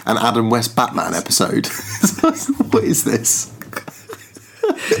like an Adam West Batman episode? What is this?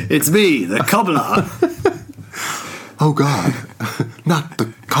 It's me, the cobbler. Oh God, not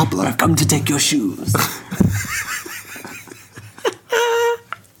the cobbler. I've come to take your shoes.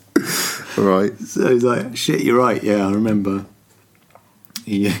 Right. So he's like, shit, you're right. Yeah, I remember.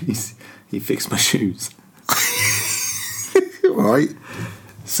 He fixed my shoes. Right.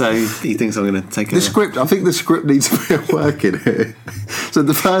 So he thinks I'm going to take The script. I think the script needs a bit of work in here. So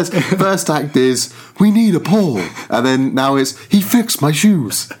the first act is we need a Paul, and then now it's he fixed my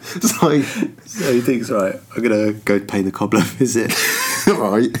shoes. It's like so he thinks, right, I'm going to go pay the cobbler a visit.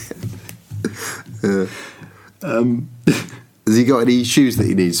 right. Yeah. Has he got any shoes that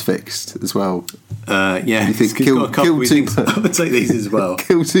he needs fixed as well? Yeah, You think he's kill got a couple. two? He thinks, I'll take these as well.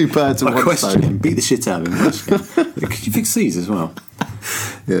 Kill two birds with I one question stone. him, beat the shit out of him. Could you fix these as well?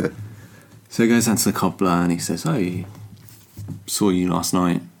 Yeah. So he goes down to the cobbler and he says, "Oh, saw you last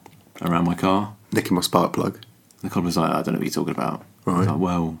night around my car." Nicking my spark plug. The cobbler's like, "I don't know what you're talking about." Right. He's like,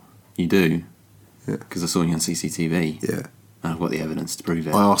 "Well, you do, Yeah. because I saw you on CCTV, Yeah. and I've got the evidence to prove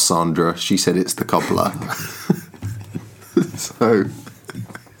it." I asked Sandra. She said it's the cobbler. So.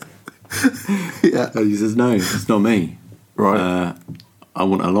 Yeah. And he says, "No, it's not me. Right. I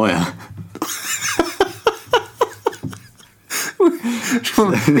want a lawyer."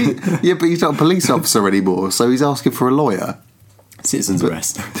 Yeah, but he's not a police officer anymore, so he's asking for a lawyer. Citizen's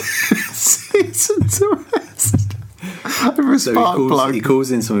arrest. Citizen's arrest. Over a So spark plug. he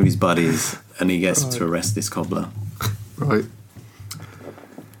calls in some of his buddies and he gets to arrest this cobbler. Right.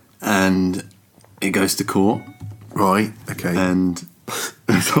 And it goes to court. Right. Okay. And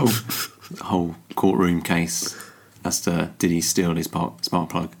the whole courtroom case as to did he steal his spark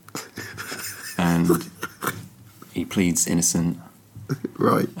plug, and he pleads innocent,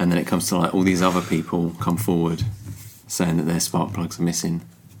 right. and then it comes to like all these other people come forward saying that their spark plugs are missing,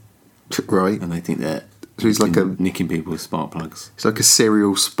 Right. and they think that So he's like a nicking people's spark plugs. It's like a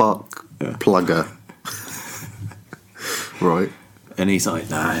serial spark Yeah. plugger. Right. And he's like,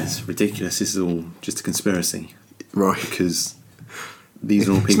 "Nah, it's ridiculous. This is all just a conspiracy Right. because these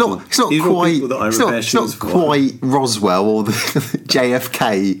are all people. It's not these are all quite. people that I It's repair not shoes for." quite Roswell or the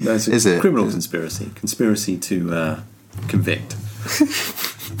JFK, No, it's a is it? criminal conspiracy to convict.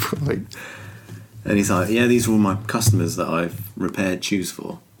 Right. And he's like, "Yeah, these are all my customers that I've repaired shoes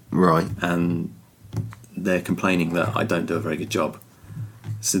for, Right. and they're complaining that I don't do a very good job.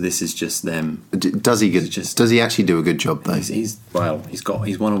 So this is just them." Does he does he actually do a good job though? He's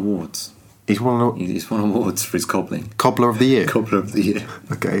won awards. He's one of He's won awards for his cobbling. cobbler of the year. Cobbler of the year.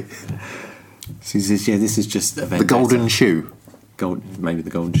 Okay. So he says, "Yeah, this is just a vendetta." The golden shoe. Maybe the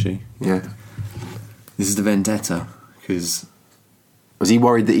golden shoe. Yeah. This is the vendetta because Was he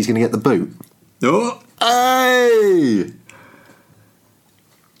worried that he's going to get the boot? oh. Hey!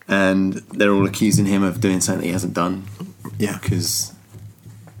 And they're all accusing him of doing something that he hasn't done. Yeah. Because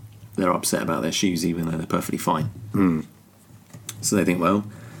they're upset about their shoes, even though they're perfectly fine. Mm. So they think, well,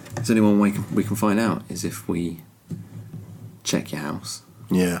 there's only one way we can find out is if we check your house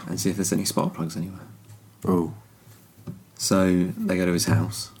Yeah. and see if there's any spark plugs anywhere. Oh. So they go to his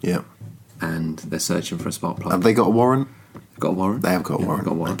house Yeah. and they're searching for a spark plug. Have they got a warrant? They've got a warrant. They have got a Yeah, warrant. they've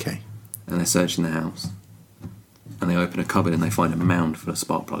got a warrant. Okay. And they're searching the house. And they open a cupboard and they find a mound full of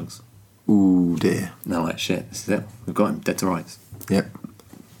spark plugs. Ooh dear. And they're like, shit, this is it. We've got him dead to rights. Yep.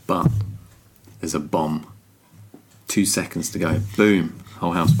 But there's a bomb. 2 seconds to go. Boom.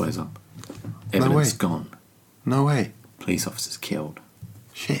 Whole house blows up. Evidence way. gone. No way. Police officers killed.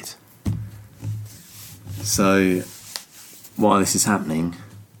 Shit. So while this is happening,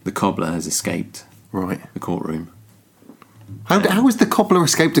 the cobbler has escaped Right. the courtroom. How has the cobbler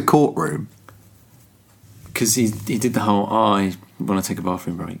escaped a courtroom? Because he did the whole, I want to take a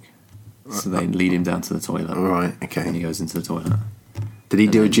bathroom break. So they lead him down to the toilet. Right. And he Okay. goes into the toilet. Did he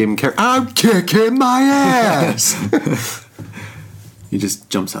do a Jim Carrey? I'm kicking my ass. He just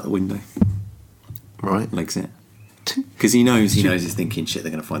jumps out the window. Right. Legs it. Because he knows he's thinking, shit,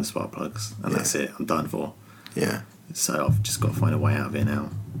 they're going to find the spark plugs. And that's it. I'm done for. Yeah. So I've just got to find a way out of here now.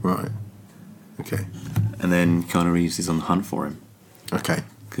 Right. Okay. And then Keanu Reeves is on the hunt for him. Okay.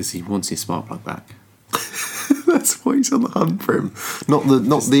 Because he wants his spark plug back. That's why he's on the hunt for him. Not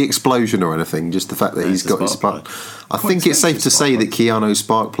the explosion or anything. Just the fact that he's it's a got his spark spark. plug. I think it's safe to expensive say spark that Keanu's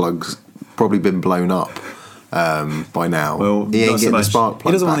spark plug's probably been blown up by now. Well, he ain't not so getting the much. spark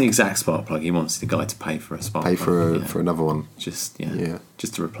plug He doesn't back. want the exact spark plug. He wants the guy to pay for a spark Pay plug. for another one. Just Yeah.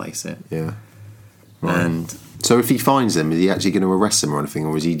 just to replace it. Yeah. And So if he finds him, is he actually going to arrest him or anything,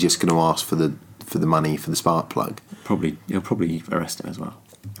 or is he just going to ask for the money for the spark plug? he'll probably arrest him as well.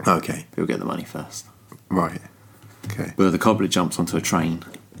 Okay. He'll get the money first. Right. Okay. But the cobbler jumps onto a train.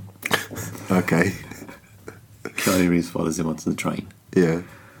 Okay. Keanu Reeves follows him onto the train. Yeah.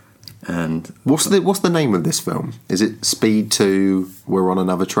 And what's the name of this film? Is it Speed 2, We're on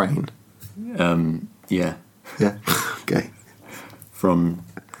Another Train? Yeah. Yeah. Okay. From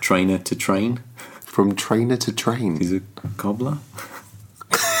trainer to train. From trainer to train. He's a cobbler.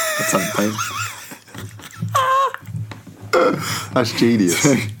 That's unpaid. That's genius.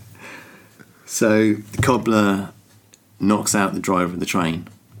 So the cobbler knocks out the driver of the train.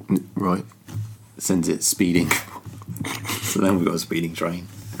 Right. Sends it speeding. So then we've got a speeding train.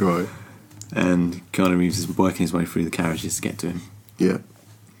 Right. And Keanu Reeves is working his way through the carriages to get to him. Yeah.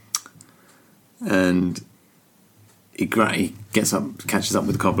 And he gets up, catches up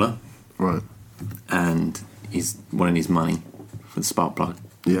with the cobbler. Right. And he's wanting his money for the spark plug.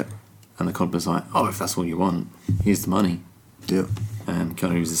 Yeah. And the cobbler's like, oh, if that's all you want, here's the money. Yeah. And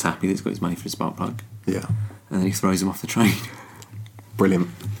Keanu Reeves is happy that he's got his money for his spark plug. Yeah. And then he throws him off the train. Brilliant.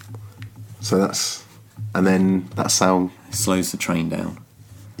 So that's... And then that's how... He slows the train down.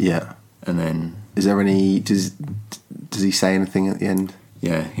 Yeah. And then... Is there any... Does he say anything at the end?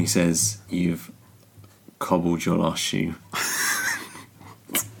 Yeah, he says, you've cobbled your last shoe.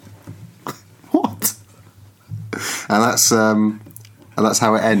 What? And that's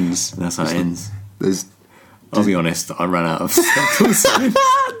how it ends. And that's how it ends. I'll be honest, I ran out of stuff to say.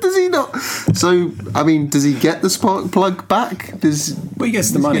 Does he not? So, I mean, does he get the spark plug back? Well, he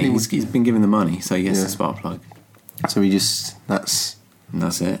gets the money. He's been given the money, so he gets the spark plug. So he just... And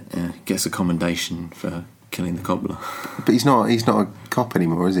that's it. Yeah. He gets a commendation for killing the cobbler. But he's not a cop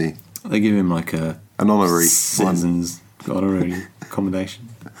anymore, is he? They give him like an honorary citizen's honorary commendation.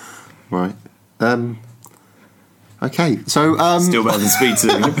 Right. Okay. So still better than Speed 2.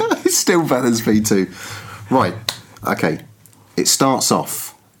 It's still better than Speed 2. Right. Okay. It starts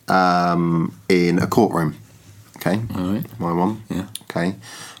off in a courtroom. Okay. All right. My one. Yeah. Okay.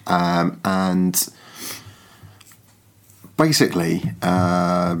 And basically,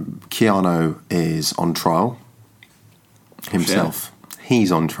 Keanu is on trial himself. Shit.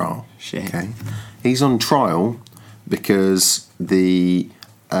 He's on trial. Shit. Okay. He's on trial because the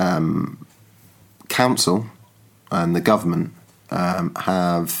council and the government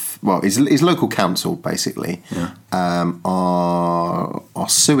his local council basically are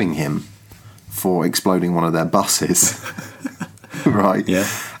suing him for exploding one of their buses. Right. Yeah.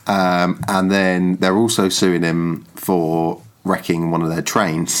 And then they're also suing him for wrecking one of their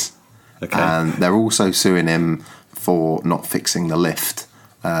trains. Okay. And they're also suing him for not fixing the lift.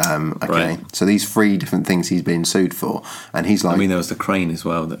 Okay. Right. So these 3 different things he's being sued for, and he's like, I mean, there was the crane as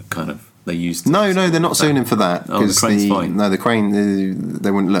well that kind of they used. No, they're not suing him for that. Oh, the crane's fine. No, the crane. They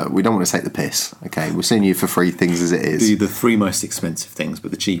wouldn't look. We don't want to take the piss. Okay, we're suing you for 3 things as it is. Do the 3 most expensive things,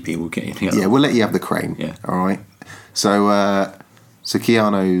 but the cheapie will get you. Yeah, we'll let you have the crane. Yeah. All right. So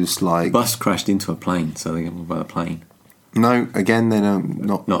Keanu's like... Bus crashed into a plane, so they get more about the plane. No, again, they don't...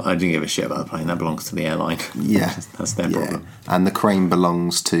 Not, I didn't give a shit about the plane. That belongs to the airline. Yeah. That's their problem. And the crane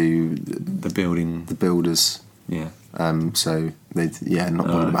belongs to... The building. The builders. Yeah. So, not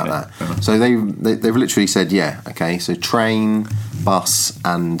bothered about that. So they've literally said, okay, so train, bus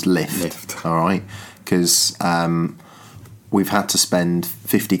and lift. All right? Because we've had to spend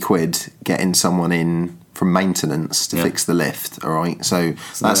 50 quid getting someone in from maintenance to fix the lift, all right? So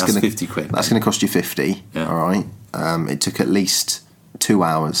that's going to 50 quid. That's going to cost you 50, all right? It took at least 2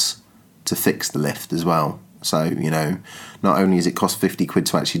 hours to fix the lift as well. So, not only has it cost 50 quid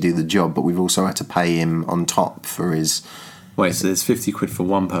to actually do the job, but we've also had to pay him on top for his... Wait, so there's 50 quid for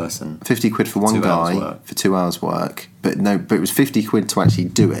one person? 50 quid for one guy for 2 hours work. But it was 50 quid to actually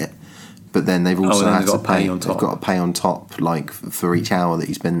do it. But then they've also had to pay on top. They've got to pay on top, like, for each hour that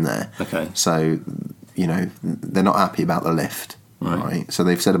he's been there. Okay. So, they're not happy about the lift. Right. So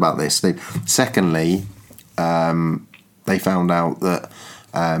they've said about this. Secondly, they found out that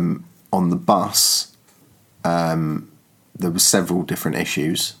on the bus... there were several different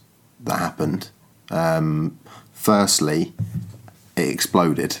issues that happened. Firstly, it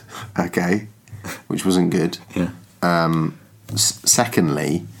exploded, okay, which wasn't good. Yeah.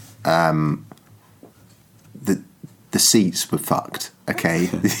 Secondly, the seats were fucked, okay,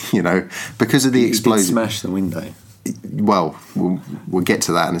 because of the explosion. Smash the window. Well, we'll get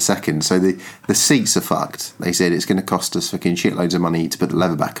to that in a second. So the seats are fucked. They said it's going to cost us fucking shitloads of money to put the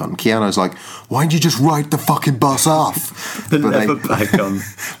leather back on. Keanu's like, why don't you just write the fucking bus off? The leather back on.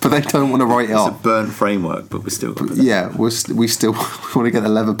 But they don't want to write it off. It's a burnt framework, but we're still got the Yeah, we still want to get the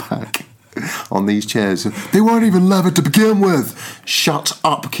leather back on these chairs. They weren't even leather to begin with. Shut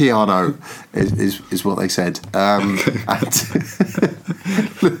up, Keanu, is what they said.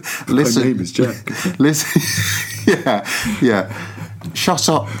 Listen, my name is Jack. Listen, yeah. Shut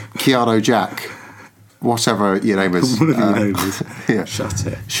up, Keanu Jack. whatever your name is. One of your neighbours. Yeah. Shut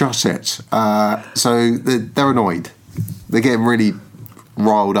it. Shut it. So they're annoyed. They're getting really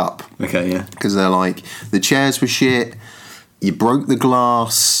riled up. Okay, yeah. Because they're like, the chairs were shit, you broke the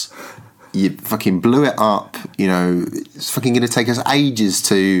glass, you fucking blew it up, you know, it's fucking going to take us ages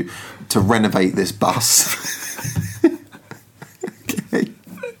to renovate this bus. Okay.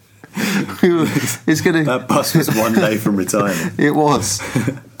 It's gonna. That bus was one day from retirement. It was.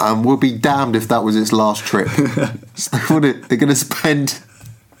 We'll be damned if that was its last trip. So they're going to spend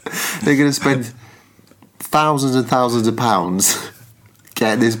thousands and thousands of pounds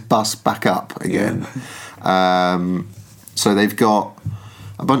getting this bus back up again. Yeah. So they've got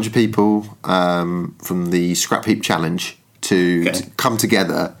a bunch of people from the Scrap Heap Challenge to come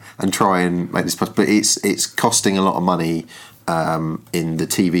together and try and make this bus, but it's costing a lot of money. In the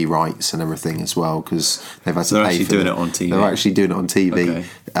TV rights and everything as well, because they've had to pay for it on TV. They're actually doing it on TV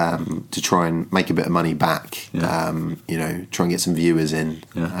to try and make a bit of money back. Yeah. You know, try and get some viewers in.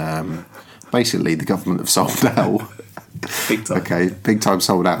 Yeah. Basically, the government have sold out. Big time. Okay, big time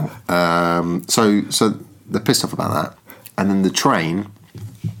sold out. So they're pissed off about that, and then the train,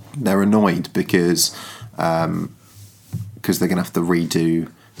 they're annoyed because they're going to have to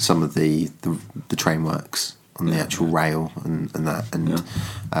redo some of the train works. On the actual rail and that, and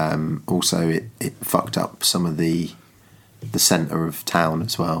also it fucked up some of the centre of town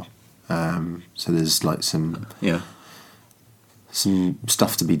as well. So there's like some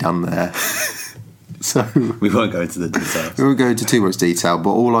stuff to be done there. So we won't go into the details. We won't go into too much detail,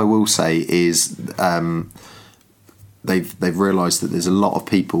 but all I will say is they've realised that there's a lot of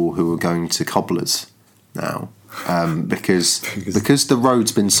people who are going to cobblers now. Because the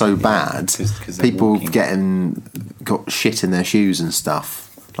road's been so bad, people got shit in their shoes and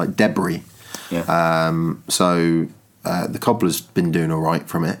stuff, like debris. Yeah. So the cobbler's been doing all right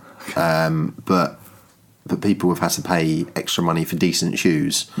from it, but people have had to pay extra money for decent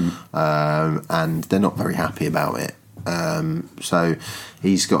shoes, and they're not very happy about it. So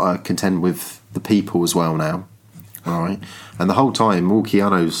he's got to contend with the people as well now, all right? And the whole time, all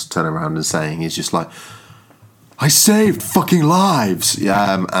Keanu's turning around and saying is just like, I saved fucking lives,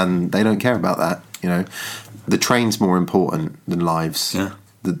 and they don't care about that. You know, the train's more important than lives. Yeah,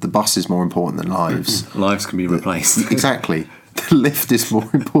 the bus is more important than lives. Lives can be replaced. Exactly, the lift is more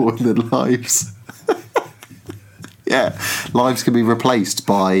important than lives. Yeah, lives can be replaced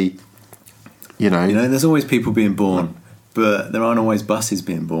by, you know. There's always people being born, but there aren't always buses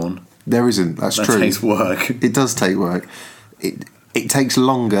being born. There isn't. That's true. That takes work. It does take work. It takes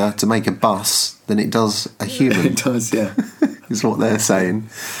longer to make a bus than it does a human. It does, yeah. Is what they're saying,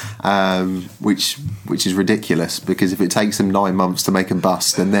 which is ridiculous, because if it takes them 9 months to make a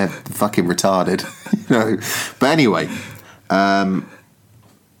bus, then they're fucking retarded. But anyway,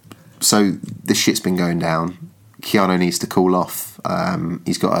 so this shit's been going down. Keanu needs to cool off.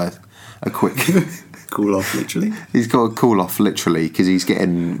 He's got a quick cool off, literally. He's got to cool off literally because he's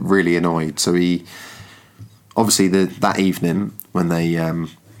getting really annoyed. So he obviously that evening when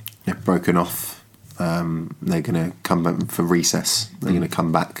they've broken off, they're going to come back for recess. They're going to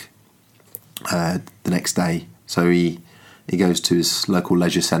come back the next day. So he goes to his local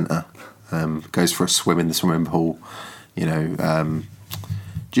leisure centre, goes for a swim in the swimming pool.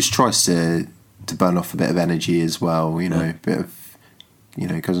 Just tries to burn off a bit of energy as well. A bit of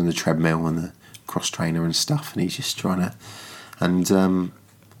goes on the treadmill and the cross trainer and stuff, and he's just trying to, and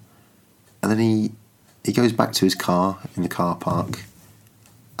then he goes back to his car in the car park,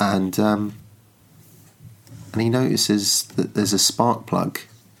 and he notices that there's a spark plug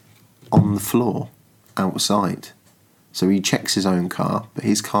on the floor outside. So he checks his own car, but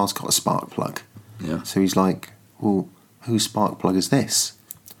his car's got a spark plug. Yeah. So he's like, well, whose spark plug is this?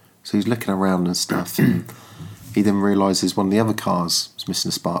 So he's looking around and stuff, and he then realises one of the other cars is missing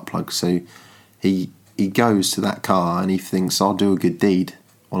a spark plug. So he goes to that car and he thinks, I'll do a good deed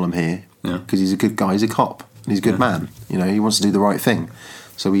while I'm here. Because he's a good guy, he's a cop, and he's a good man. He wants to do the right thing.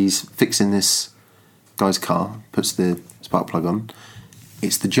 So he's fixing this guy's car, puts the spark plug on.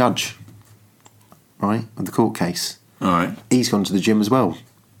 It's the judge, right, of the court case. All right. He's gone to the gym as well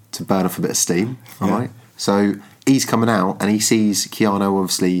to burn off a bit of steam. All right. So he's coming out and he sees Keanu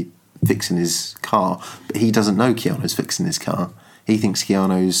obviously fixing his car, but he doesn't know Keanu's fixing his car. He thinks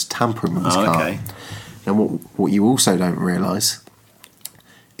Keanu's tampering with his car. Okay. And what you also don't realise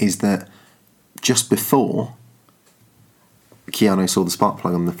is that just before Keanu saw the spark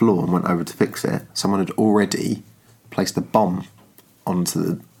plug on the floor and went over to fix it, someone had already placed a bomb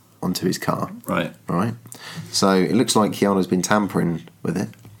onto his car. Right. Right. So it looks like Keanu's been tampering with it.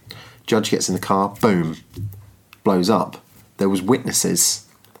 Judge gets in the car, boom, blows up. There was witnesses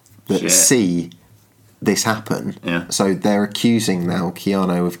that see this happen. Yeah. So they're accusing now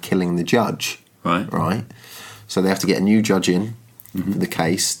Keanu of killing the judge. Right. So they have to get a new judge in for the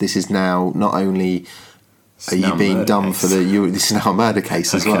case. This is now not only are you being done for this is now a murder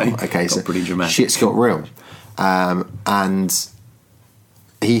case as well. Okay, so pretty dramatic. Shit's got real, and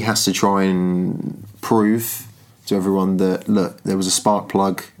he has to try and prove to everyone that look, there was a spark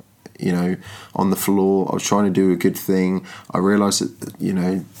plug, on the floor. I was trying to do a good thing. I realised that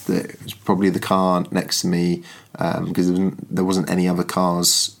that it was probably the car next to me because there wasn't any other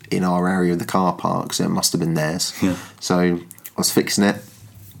cars in our area of the car park, so it must have been theirs. Yeah. So I was fixing it.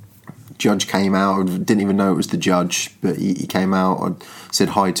 Judge came out. I didn't even know it was the judge, but he came out. I said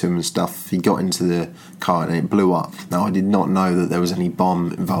hi to him and stuff. He got into the car and it blew up. Now, I did not know that there was any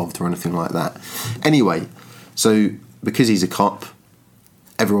bomb involved or anything like that. Anyway, so because he's a cop,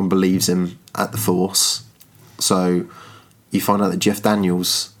 everyone believes him at the force. So you find out that Jeff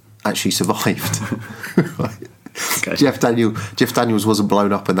Daniels actually survived. Right. Okay. Jeff Daniels wasn't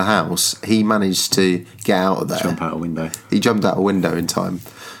blown up in the house. He managed to get out of there. Jump out a window. He jumped out a window in time.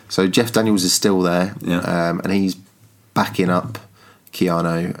 So Jeff Daniels is still there, and he's backing up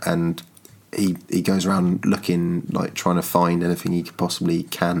Keanu, and he goes around looking, like trying to find anything he possibly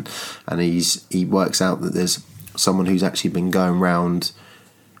can, and he works out that there's someone who's actually been going around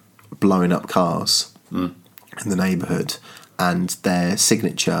blowing up cars in the neighbourhood, and their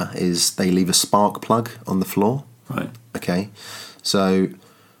signature is they leave a spark plug on the floor. Right. Okay. So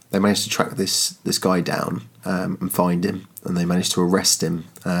they managed to track this guy down and find him, and they managed to arrest him,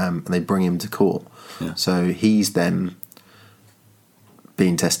 and they bring him to court. Yeah. So he's then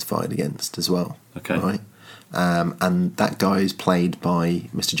being testified against as well. Okay. Right. And that guy is played by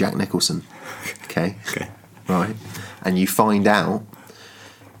Mr. Jack Nicholson. Okay. Okay. Right. And you find out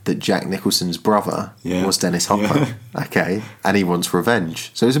that Jack Nicholson's brother was Dennis Hopper. Yeah. Okay. And he wants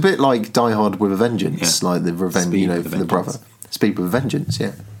revenge. So it's a bit like Die Hard with a Vengeance, like the revenge, for the brother. Speed with a Vengeance,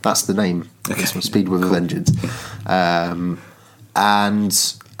 yeah. That's the name. Okay. Speed with a Vengeance. And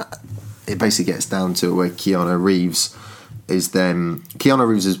it basically gets down to where Keanu Reeves has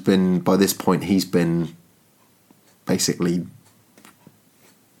been, by this point, he's been basically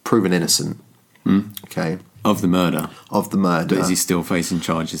proven innocent. Okay. Of the murder. But is he still facing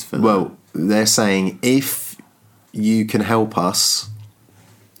charges for that? Well, they're saying if you can help us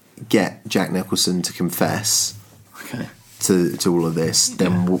get Jack Nicholson to confess to all of this,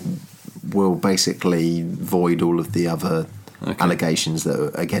 then we'll basically void all of the other allegations that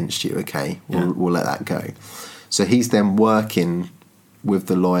are against you. Okay, we'll let that go. So he's then working with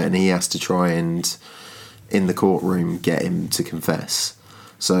the lawyer, and he has to try and in the courtroom get him to confess.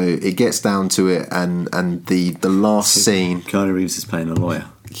 So it gets down to it, and the last scene. Keanu Reeves is playing a lawyer.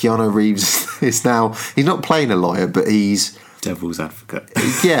 Keanu Reeves is now, he's not playing a lawyer, but he's devil's advocate.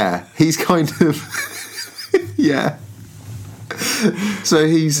 Yeah, he's kind of yeah. So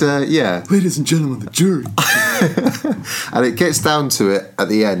he's ladies and gentlemen, the jury. And it gets down to it at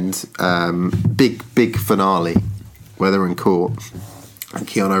the end, big finale where they're in court, and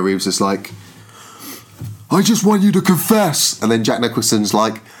Keanu Reeves is like, I just want you to confess. And then Jack Nicholson's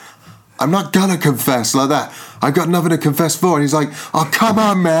like, I'm not gonna confess like that. I've got nothing to confess for. And he's like, oh, come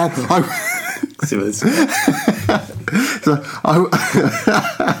on, man.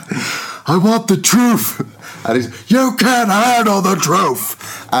 I want the truth. And he's, you can't handle the truth.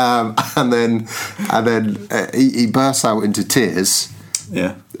 And then he bursts out into tears.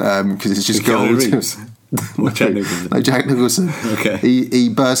 Yeah. Because it's just gold. Jack Nicholson. Like Jack Nicholson. Okay. He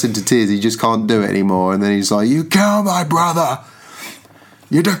bursts into tears. He just can't do it anymore. And then he's like, you killed my brother.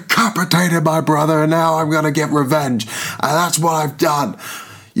 You decapitated my brother, and now I'm going to get revenge. And that's what I've done.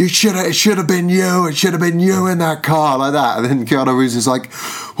 It should have been you. It should have been you in that car, like that. And then Keanu Reeves is like,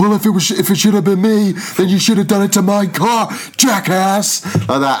 well, if it should have been me, then you should have done it to my car, jackass.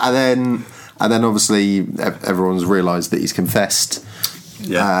 Like that. And then obviously everyone's realised that he's confessed.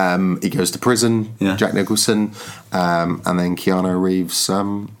 Yeah. He goes to prison, Jack Nicholson, and then Keanu Reeves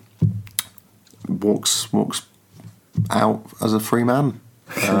walks out as a free man,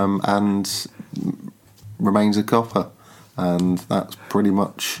 and remains a copper, and that's pretty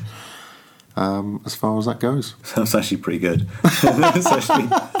much as far as that goes. That's actually pretty good.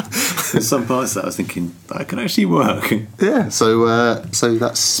 There's some parts that I was thinking that can actually work. Yeah. So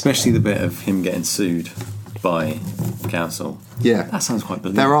that's especially the bit of him getting sued by council. Yeah, that sounds quite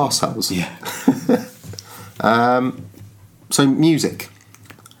believable. They're arseholes. Yeah. So music.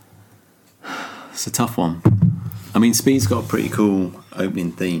 It's a tough one. I mean, Speed's got a pretty cool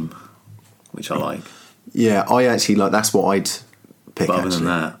opening theme, which I like. Yeah, I actually like. That's what I'd pick. But other than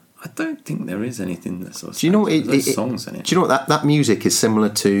that, I don't think there is anything that sort of. Do you know what songs in it? Do you know what that music is similar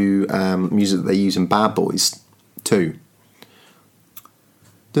to music that they use in Bad Boys 2?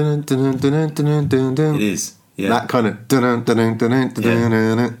 It is. Yeah. That kind of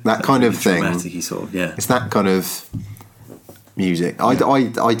that kind of thing. Dramatic-y sort of, yeah. It's that kind of music. I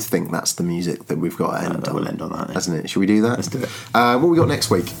think that's the music that we've got to end on. We'll end on that, then. Hasn't it? Should we do that? Let's do it. What we got next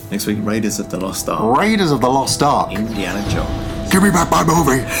week? Next week, Raiders of the Lost Ark. Raiders of the Lost Ark. Indiana Jones. Give me back my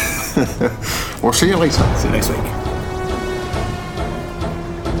movie. We'll see you later. See you next week.